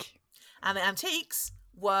 Antique. And the antiques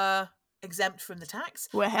were exempt from the tax.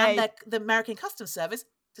 Well, hey. And the American Customs Service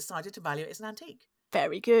decided to value it as an antique.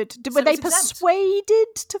 Very good. So Were they it's exempt.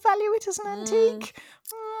 persuaded to value it as an antique?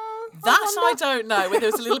 That I don't know. Whether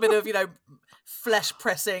there was a little bit of, flesh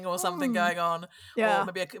pressing or something going on. Yeah.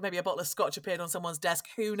 Or maybe a bottle of scotch appeared on someone's desk.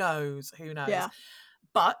 Who knows? Yeah.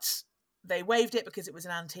 But they waived it because it was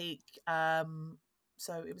an antique.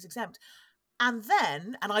 So it was exempt. And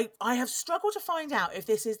then, I have struggled to find out if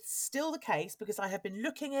this is still the case because I have been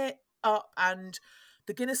looking it up and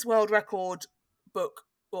the Guinness World Record book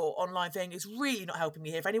or online thing is really not helping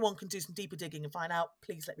me here. If anyone can do some deeper digging and find out,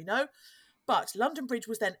 please let me know. But London Bridge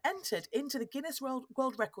was then entered into the Guinness World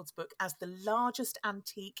Records book as the largest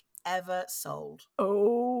antique ever sold.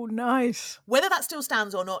 Oh, nice. Whether that still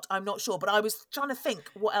stands or not, I'm not sure. But I was trying to think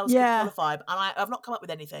what else could qualify. And I've not come up with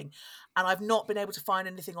anything. And I've not been able to find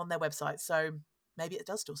anything on their website. So maybe it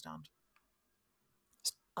does still stand.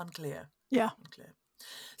 Unclear. Yeah. Unclear.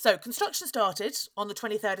 So construction started on the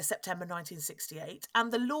 23rd of September 1968,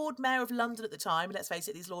 and the Lord Mayor of London at the time, let's face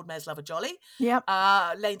it, these Lord Mayors love a jolly,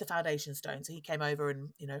 laid the foundation stone. So he came over and,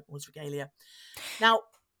 was regalia. Now,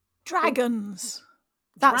 dragons.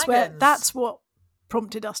 Dragons. That's what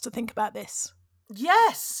prompted us to think about this.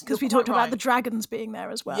 Yes. Because we talked about the dragons being there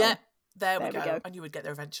as well. Yeah, there we go. And you would get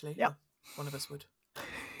there eventually. Yep. One of us would.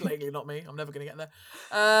 Blatantly not me. I'm never going to get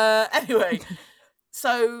there. Anyway,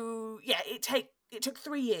 so, yeah, it took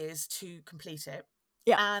 3 years to complete it.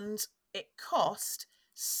 Yeah. And it cost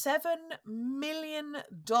 $7 million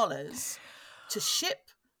to ship,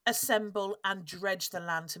 assemble and dredge the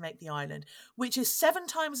land to make the island, which is 7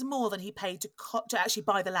 times more than he paid to actually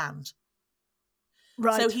buy the land.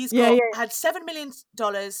 Right. So he's had $7 million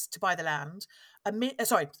to buy the land, $1 million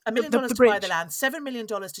to buy the land, $7 million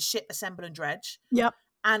to ship, assemble and dredge. Yep.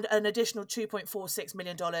 And an additional $2.46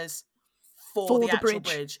 million for the actual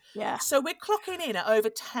bridge. Yeah. So we're clocking in at over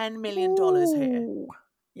 $10 million here.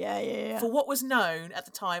 Yeah. For what was known at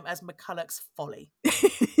the time as McCulloch's folly.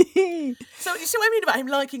 So you see what I mean about him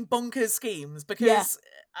liking bonkers schemes? Because,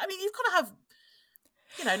 you've got to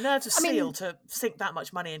have, nerves of steel to sink that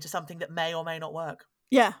much money into something that may or may not work.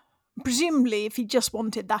 Yeah. Presumably, if he just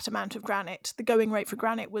wanted that amount of granite, the going rate for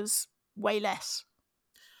granite was way less.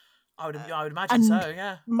 I would imagine so,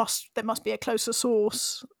 yeah. There must be a closer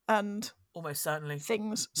source and... Almost certainly.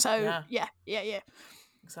 Things. So, yeah.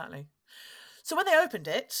 Exactly. So when they opened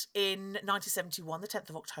it in 1971, the 10th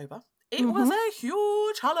of October, it was a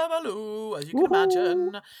huge hullabaloo, as you can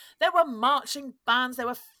imagine. There were marching bands, there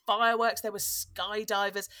were fireworks, there were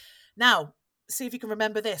skydivers. Now, see if you can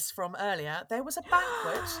remember this from earlier. There was a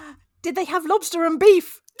banquet. Did they have lobster and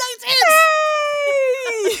beef? They did!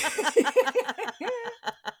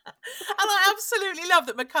 And I absolutely love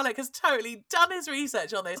that McCulloch has totally done his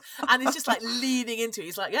research on this and is just like leaning into it.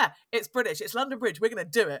 He's like, yeah, it's British, it's London Bridge, we're going to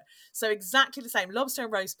do it. So exactly the same, lobster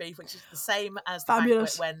and roast beef, which is the same as the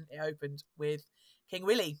banquet when it opened with King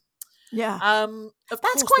Willie. Yeah.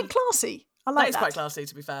 That's quite classy. I like that. That is quite classy,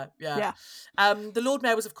 to be fair. Yeah. The Lord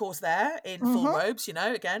Mayor was, of course, there in full robes.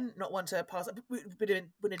 Again, not one to pass. Would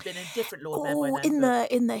have been a different Lord Mayor.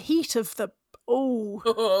 In the heat of the. Well,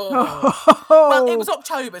 it was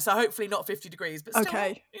October, so hopefully not 50 degrees, but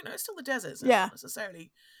still, it's still the desert, so not necessarily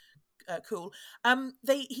cool.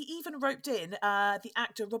 He even roped in the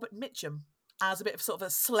actor Robert Mitchum as a bit of sort of a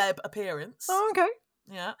celeb appearance. Oh, okay.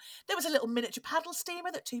 Yeah. There was a little miniature paddle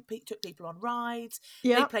steamer that took people on rides.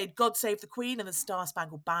 Yeah. They played God Save the Queen and the Star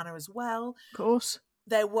Spangled Banner as well. Of course.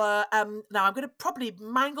 There were, now I'm going to probably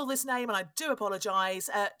mangle this name and I do apologise,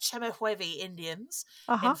 Chemehuevi Indians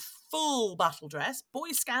in full battle dress,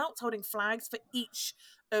 Boy Scouts holding flags for each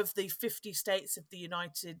of the 50 states of the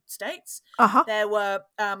United States. There were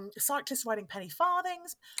cyclists riding penny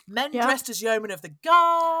farthings, men dressed as yeomen of the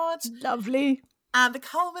guard. Lovely. And the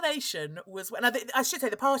culmination was, and I should say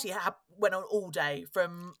the party went on all day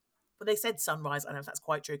from, well, they said sunrise, I don't know if that's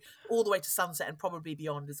quite true, all the way to sunset and probably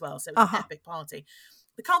beyond as well. So it was an epic party.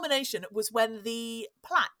 The culmination was when the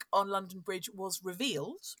plaque on London Bridge was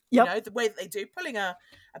revealed. Yep. The way that they do, pulling a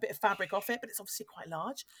bit of fabric off it, but it's obviously quite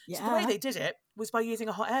large. Yeah. So the way they did it was by using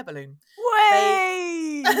a hot air balloon.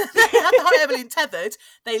 Way! They had the hot air balloon tethered,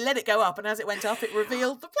 they let it go up, and as it went up, it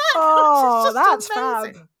revealed the plaque. Oh, which is just that's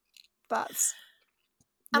amazing. Fab.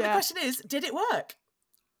 And the question is, did it work?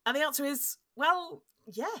 And the answer is, well,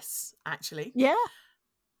 yes, actually. Yeah.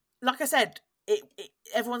 Like I said,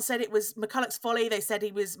 everyone said it was McCulloch's folly. They said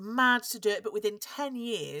he was mad to do it. But within 10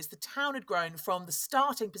 years, the town had grown from the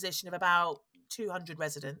starting position of about 200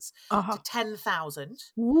 residents Uh-huh. to 10,000.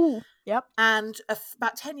 Ooh. Yep. And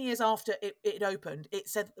about 10 years after it opened, it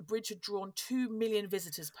said that the bridge had drawn 2 million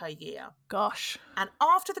visitors per year. Gosh. And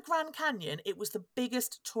after the Grand Canyon, it was the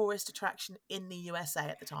biggest tourist attraction in the USA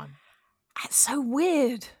at the time. That's so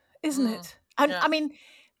weird, isn't it? And yeah. I mean,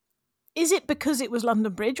 is it because it was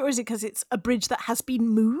London Bridge, or is it because it's a bridge that has been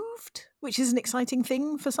moved, which is an exciting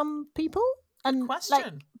thing for some people? And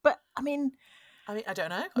question. But I mean, I don't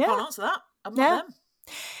know. I can't answer that. I'm not them.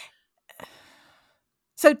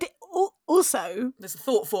 So also, there's a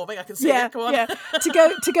thought forming. I can see it. Go on. Yeah.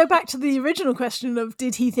 To go back to the original question of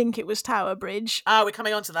did he think it was Tower Bridge? We're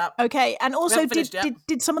coming on to that. Okay, and also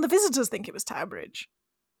did some of the visitors think it was Tower Bridge?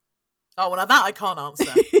 Oh well, now that I can't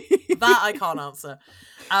answer.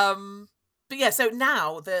 But yeah, so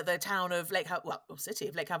now the town of city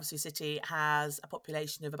of Lake Havasu City has a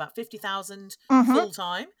population of about 50,000 full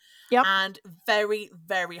time. Yep. And very,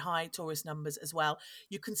 very high tourist numbers as well.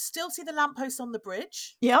 You can still see the lampposts on the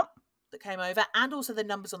bridge. Yep. That came over, and also the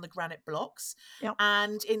numbers on the granite blocks. Yep.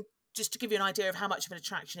 And just to give you an idea of how much of an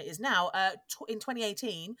attraction it is now, in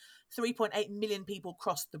 2018, 3.8 million people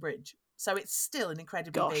crossed the bridge. So it's still an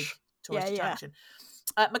incredibly big tourist attraction.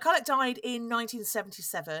 McCulloch died in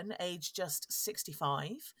 1977, aged just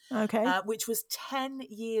 65. Okay. Which was 10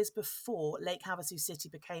 years before Lake Havasu City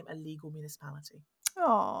became a legal municipality.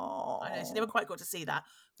 Oh, I know, so you never quite got to see that,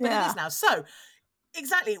 but it is now. So,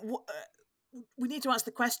 exactly, we need to answer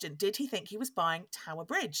the question: did he think he was buying Tower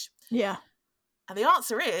Bridge? Yeah, and the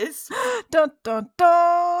answer is dun dun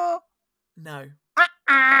dun. No.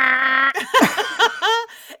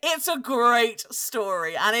 It's a great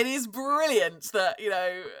story, and it is brilliant that,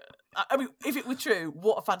 I mean, if it were true,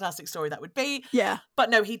 what a fantastic story that would be. Yeah. But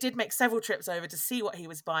no, he did make several trips over to see what he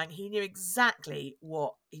was buying. He knew exactly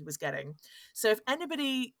what he was getting. So if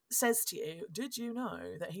anybody says to you, did you know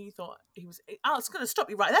that he thought he was... I was going to stop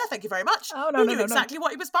you right there. Thank you very much. Oh, no, he knew exactly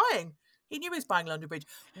what he was buying. He knew he was buying London Bridge.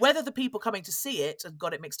 Whether the people coming to see it and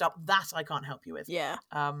got it mixed up, that I can't help you with. Yeah.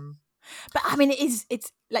 But I mean, it's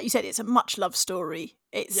like you said, it's a much loved story.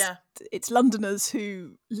 It's Londoners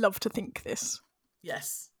who love to think this.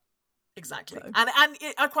 Yes. Exactly. So. And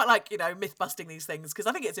I quite like, myth busting these things because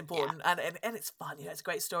I think it's important and it's fun, it's a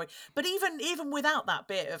great story. But even without that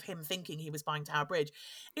bit of him thinking he was buying Tower Bridge,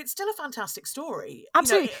 it's still a fantastic story.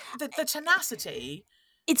 Absolutely. The tenacity.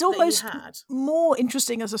 It's almost more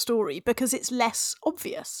interesting as a story because it's less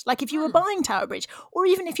obvious. Like if you were buying Tower Bridge, or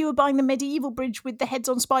even if you were buying the medieval bridge with the heads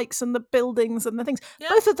on spikes and the buildings and the things,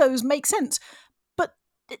 both of those make sense. But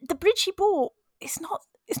the bridge he bought, it's not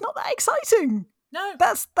that exciting. No,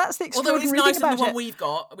 that's the extraordinary thing about it. Although it's nicer than the one we've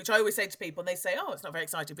got, which I always say to people, and they say, "Oh, it's not very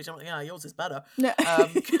exciting," but I'm like, "Yeah, yours is better." Yeah,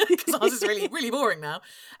 because ours is really, really boring now.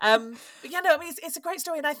 But yeah, no, I mean, it's a great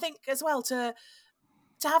story, and I think as well to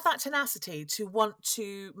have that tenacity to want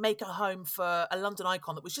to make a home for a London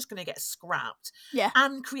icon that was just going to get scrapped,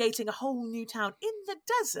 and creating a whole new town in the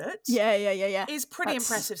desert, is pretty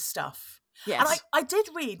impressive stuff. Yes. And I did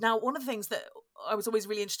read, now one of the things that I was always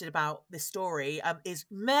really interested about this story is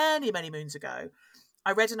many, many moons ago,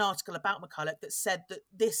 I read an article about McCulloch that said that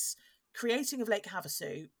this creating of Lake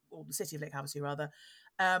Havasu, or the city of Lake Havasu rather,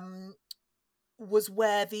 was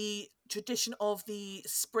where the tradition of the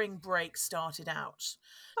spring break started out.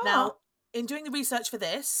 Oh. Now, in doing the research for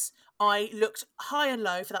this, I looked high and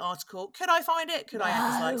low for that article. Could I find it? Could I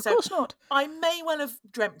emphasize? Of course not. I may well have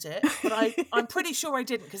dreamt it, but I'm pretty sure I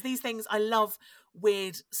didn't, because these things, I love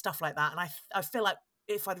weird stuff like that. And I feel like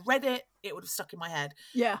if I'd read it, it would have stuck in my head.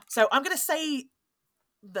 Yeah. So I'm going to say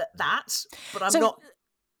that, but I'm not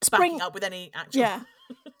backing up with any actual... Yeah.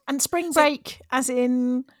 And spring break, as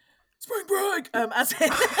in... Spring break! As in...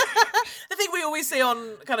 the thing we always see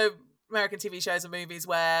on kind of American TV shows and movies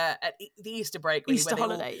where at the Easter break, really, Easter where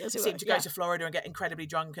holiday, they all seem to go to Florida and get incredibly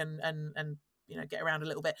drunk and get around a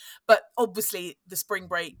little bit. But obviously the spring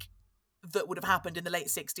break that would have happened in the late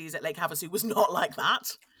 60s at Lake Havasu was not like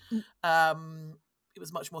that. It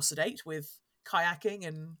was much more sedate with kayaking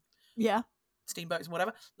and steamboats and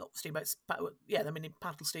whatever. Not steamboats, but the mini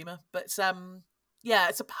paddle steamer. But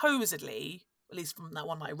supposedly, at least from that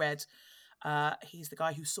one that I read, he's the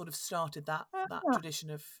guy who sort of started that tradition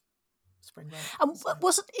of spring break. And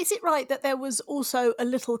is it right that there was also a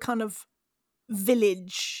little kind of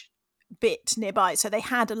village bit nearby? So they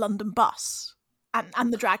had a London bus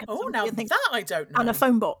and the Dragon. Oh, now that I don't know. And a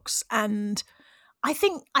phone box, and I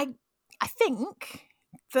think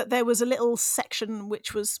that there was a little section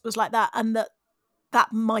which was like that, and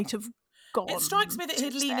that might have gone. It strikes me that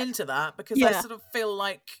he'd since lean then. into that because I Yeah. sort of feel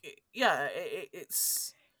like,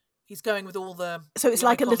 it's he's going with all the. So it's the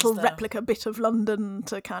like a icons little there. replica bit of London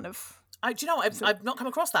to kind of. Do you know what? I've not come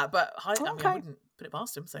across that, but I mean, I Okay. wouldn't put it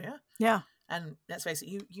past him. So yeah. Yeah. And let's face it,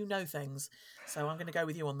 you know things, so I'm going to go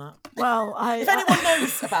with you on that. Well, If anyone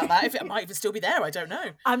knows about that, if it might even still be there, I don't know.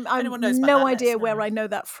 I'm anyone knows about no that, let us idea where know. I know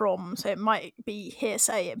that from. So it might be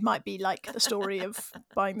hearsay. It might be like the story of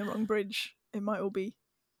buying the wrong bridge. It might all be.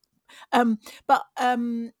 So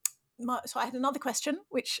I had another question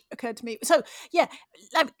which occurred to me. So yeah,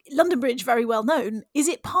 like London Bridge, very well known. Is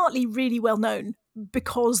it partly really well known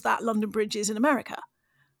because that London Bridge is in America?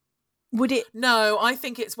 Would it? No, I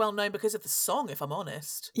think it's well known because of the song. If I'm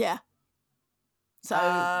honest, Yeah. So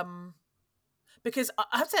because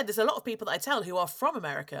I have said there's a lot of people that I tell who are from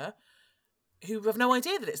America who have no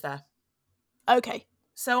idea that it's there. okay,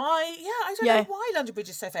 So I don't know why London Bridge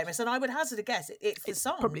is so famous, and I would hazard a guess it's the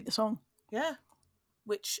song. probably the song. Yeah,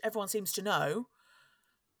 which everyone seems to know,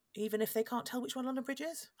 even if they can't tell which one London Bridge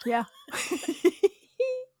is. Yeah.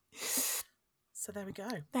 So there we go.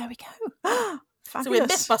 There we go. Fabulous. So we're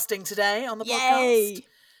myth busting today on the Yay! podcast.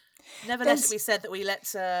 Never let it be said that we let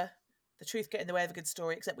the truth get in the way of a good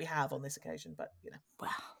story, except we have on this occasion. But you know,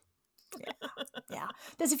 Well, yeah.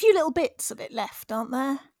 There's a few little bits of it left, aren't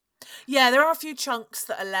there? yeah, there are a few chunks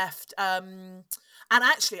that are left. And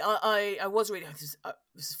actually, I was reading. This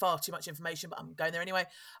is far too much information, but I'm going there anyway.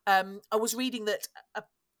 I was reading that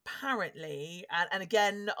apparently, and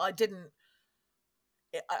again, I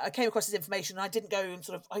came across this information and I didn't go and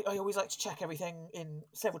sort of, I always like to check everything in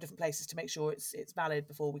several different places to make sure it's valid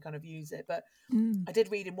before we kind of use it. But I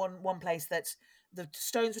did read in one place that the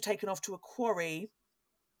stones were taken off to a quarry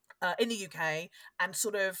in the UK and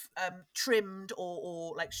sort of trimmed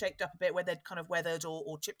or like shaped up a bit where they'd kind of weathered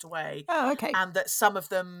or chipped away. Oh, okay. And that some of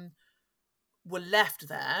them were left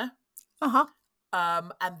there. Uh-huh.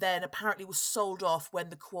 And then apparently was sold off when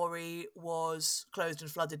the quarry was closed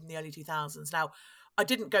and flooded in the early 2000s. Now, I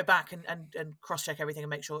didn't go back and cross-check everything and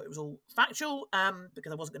make sure it was all factual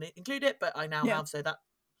because I wasn't going to include it, but I now have, so that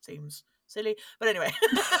seems silly. But anyway,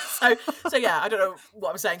 so yeah, I don't know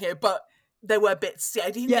what I'm saying here, but there were bits. Yeah,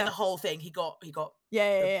 he didn't get the whole thing. He got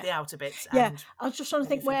the outer bits. Yeah, and I was just trying to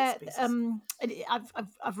think where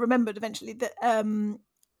I've remembered eventually that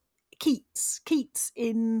Keats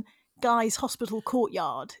in Guy's hospital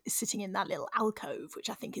courtyard is sitting in that little alcove, which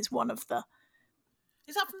I think is one of the.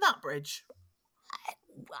 Is that from that bridge?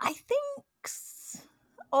 I think.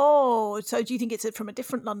 Oh, so do you think it's from a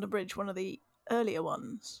different London Bridge, one of the earlier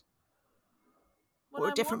ones, Well, or a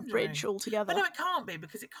I'm different wondering. bridge altogether? But no, it can't be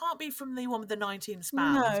because it can't be from the one with the 19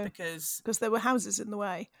 spans because there were houses in the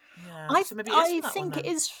way. Yeah, so maybe it is from that think one, it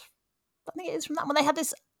is. I think it is from that one. They had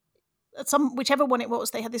this. Whichever one it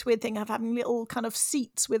was, they had this weird thing of having little kind of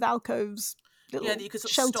seats with alcoves, little that you could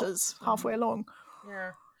sort of shelters stop. halfway along.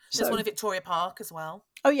 Yeah, there's one in Victoria Park as well.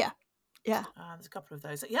 Oh yeah, yeah. There's a couple of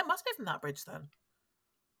those. Yeah, it must be from that bridge then.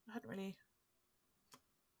 I hadn't really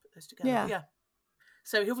put those together. Yeah. But yeah.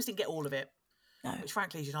 So he obviously didn't get all of it, No. which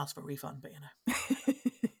frankly you should ask for a refund. But you know,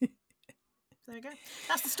 there we go.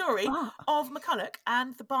 That's the story of McCulloch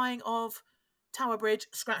and the buying of Tower Bridge.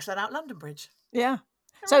 Scratch that out, London Bridge. Yeah.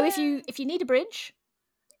 So if you need a bridge,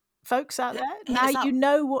 folks out there, hit now us up. you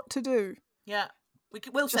know what to do. Yeah,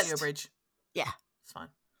 we'll sell you a bridge. Yeah. It's fine.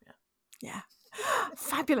 Yeah.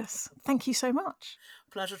 Fabulous. Thank you so much.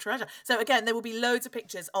 Pleasure, treasure. So again, there will be loads of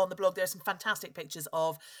pictures on the blog. There are some fantastic pictures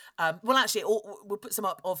of, we'll put some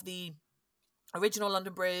up of the original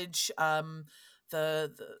London Bridge, the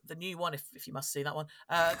new one, if you must see that one,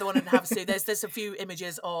 the one in Havasu. There's a few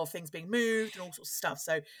images of things being moved and all sorts of stuff.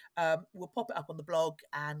 So we'll pop it up on the blog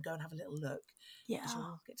and go and have a little look. Yeah.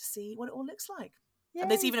 You'll get to see what it all looks like. Yay.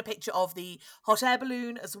 And there's even a picture of the hot air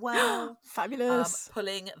balloon as well. Fabulous.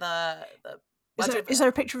 Pulling the Is there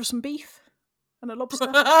a picture of some beef and a lobster?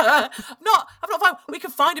 I've not found. We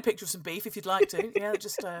can find a picture of some beef if you'd like to. Yeah,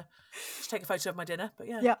 just take a photo of my dinner. But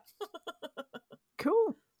yeah.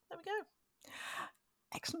 Cool. There we go.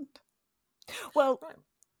 Excellent. Well, Right.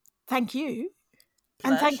 thank you,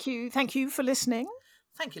 Pleasure. and thank you for listening.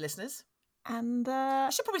 Thank you, listeners. And I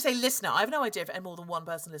should probably say listener. I have no idea if more than one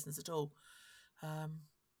person listens at all.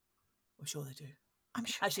 I'm sure they do. I'm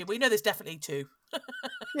sure. Actually, we know there's definitely two.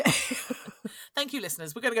 Yeah. Thank you,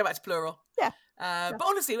 listeners. We're going to go back to plural. Yeah. But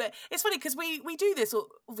honestly, it's funny because we do this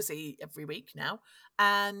obviously every week now,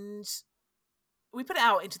 and we put it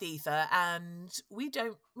out into the ether, and we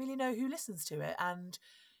don't really know who listens to it, and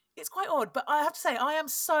it's quite odd. But I have to say, I am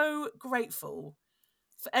so grateful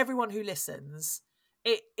for everyone who listens.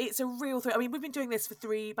 It's a real thrill. I mean, we've been doing this for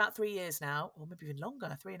about 3 years now, or maybe even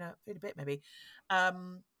longer, three and a bit maybe.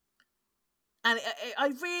 And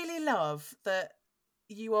I really love that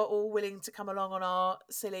you are all willing to come along on our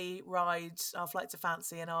silly rides, our flights of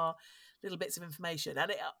fancy, and our little bits of information.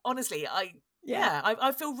 And honestly, I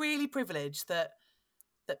feel really privileged that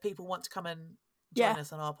people want to come and join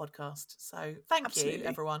us on our podcast. So thank you,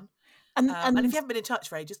 everyone. And if you haven't been in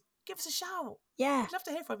touch, Ray, just give us a shout. Yeah, I'd love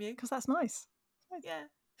to hear from you because that's nice. Yeah.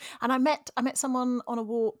 And I met someone on a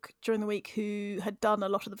walk during the week who had done a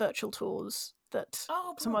lot of the virtual tours that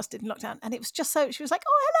some of us did in lockdown, and it was just so, she was like,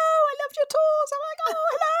 "Oh, hello, I loved your tours." I'm like, "Oh,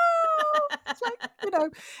 hello." It's like, you know,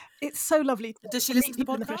 it's so lovely. Does she listen to the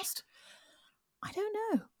podcast? I don't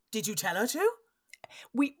know. Did you tell her to?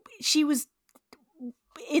 She was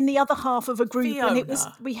in the other half of a group, Fiona. And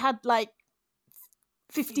we had like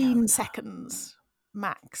 15 seconds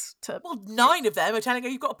max to. Well, 9 of them are telling her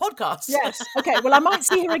you've got a podcast. Yes. Okay. Well, I might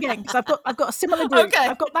see her again because I've got a similar group. Okay.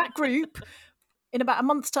 I've got that group in about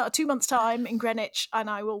 2 months' time in Greenwich, and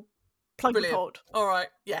I will plug the pod. All right.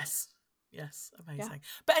 Yes. Amazing. Yeah.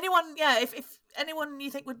 But anyone, if anyone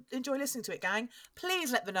you think would enjoy listening to it, gang,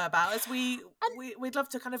 please let them know about us. We'd love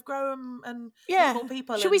to kind of grow them and meet more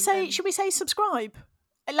people. Should we say subscribe?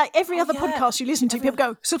 Like every other podcast you listen to, people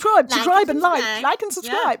go subscribe and like and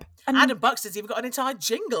subscribe. Yeah. And Adam Buxton's even got an entire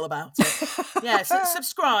jingle about it. Yeah, so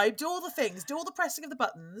subscribe, do all the things, do all the pressing of the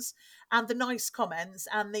buttons and the nice comments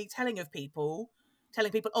and the telling people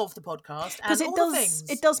of the podcast and all the things.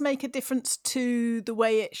 It does make a difference to the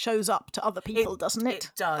way it shows up to other people, doesn't it?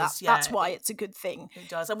 It does, That's why it's a good thing. It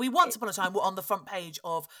does. And we once upon a time were on the front page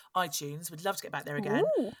of iTunes. We'd love to get back there again.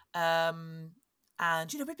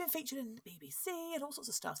 And, we've been featured in the BBC and all sorts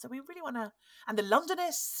of stuff. So we really want to... And The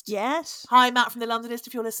Londonist. Yes. Hi, Matt from The Londonist,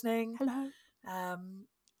 if you're listening. Hello.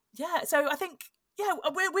 So I think,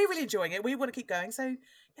 we're really enjoying it. We want to keep going. So,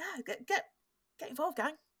 get involved,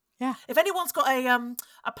 gang. Yeah. If anyone's got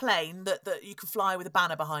a plane that you can fly with a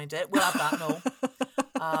banner behind it, we'll have that and all.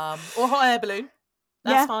 Or a hot air balloon.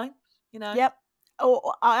 That's fine. Yep.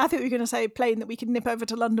 Or I think we were going to say a plane that we could nip over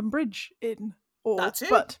to London Bridge in. Or, that too.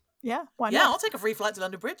 But... yeah, why not? Yeah, I'll take a free flight to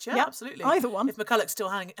London Bridge. Yeah, absolutely. Either one. If McCulloch's still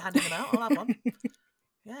handing them out, I'll have one.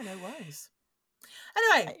 Yeah, no worries.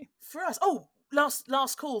 Anyway, for us,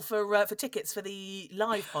 last call for tickets for the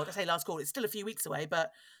live pod. I say last call; it's still a few weeks away,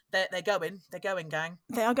 but they're going. They're going, gang.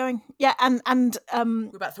 They are going. Yeah, and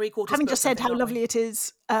we're about 3/4. Having just said how lovely it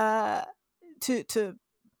is to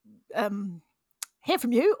hear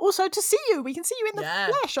from you, also to see you. We can see you in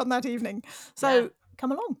the flesh on that evening. So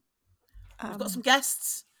come along. We've got some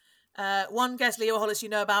guests. One guest, Leo Hollis, you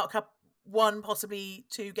know about. One, possibly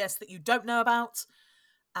 2 guests that you don't know about.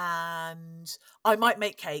 And I might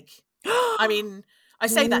make cake. I mean, I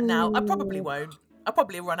say that now. I probably won't. I'll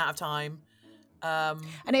probably run out of time.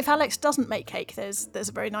 And if Alex doesn't make cake, there's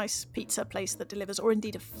a very nice pizza place that delivers, or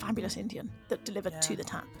indeed a fabulous Indian that delivered to the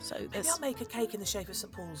tap. So maybe I'll make a cake in the shape of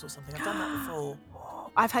St Paul's or something. I've done that before.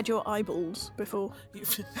 I've had your eyeballs before.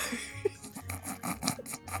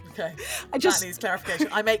 Okay, that needs clarification.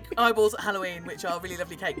 I make eyeballs at Halloween, which are really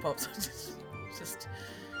lovely cake pops. just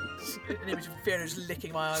an image of Fiona just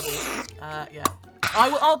licking my eyeballs.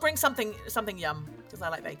 I'll bring something yum because I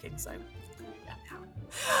like baking. So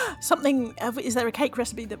something. Is there a cake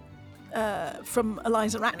recipe that from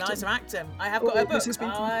Eliza Acton? Eliza Acton. I have got her book.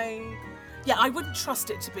 I wouldn't trust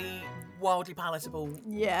it to be wildly palatable.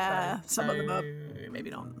 Yeah, some of them are. Maybe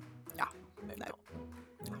not. Yeah, maybe no.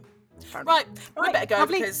 not. Right, we better go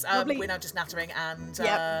because we're now just nattering and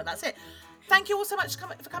that's it. Thank you all so much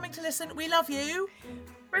for coming to listen. We love you.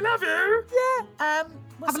 We love you. Yeah.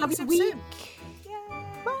 We'll have a lovely week. Soon. Yeah.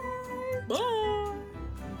 Bye. Bye.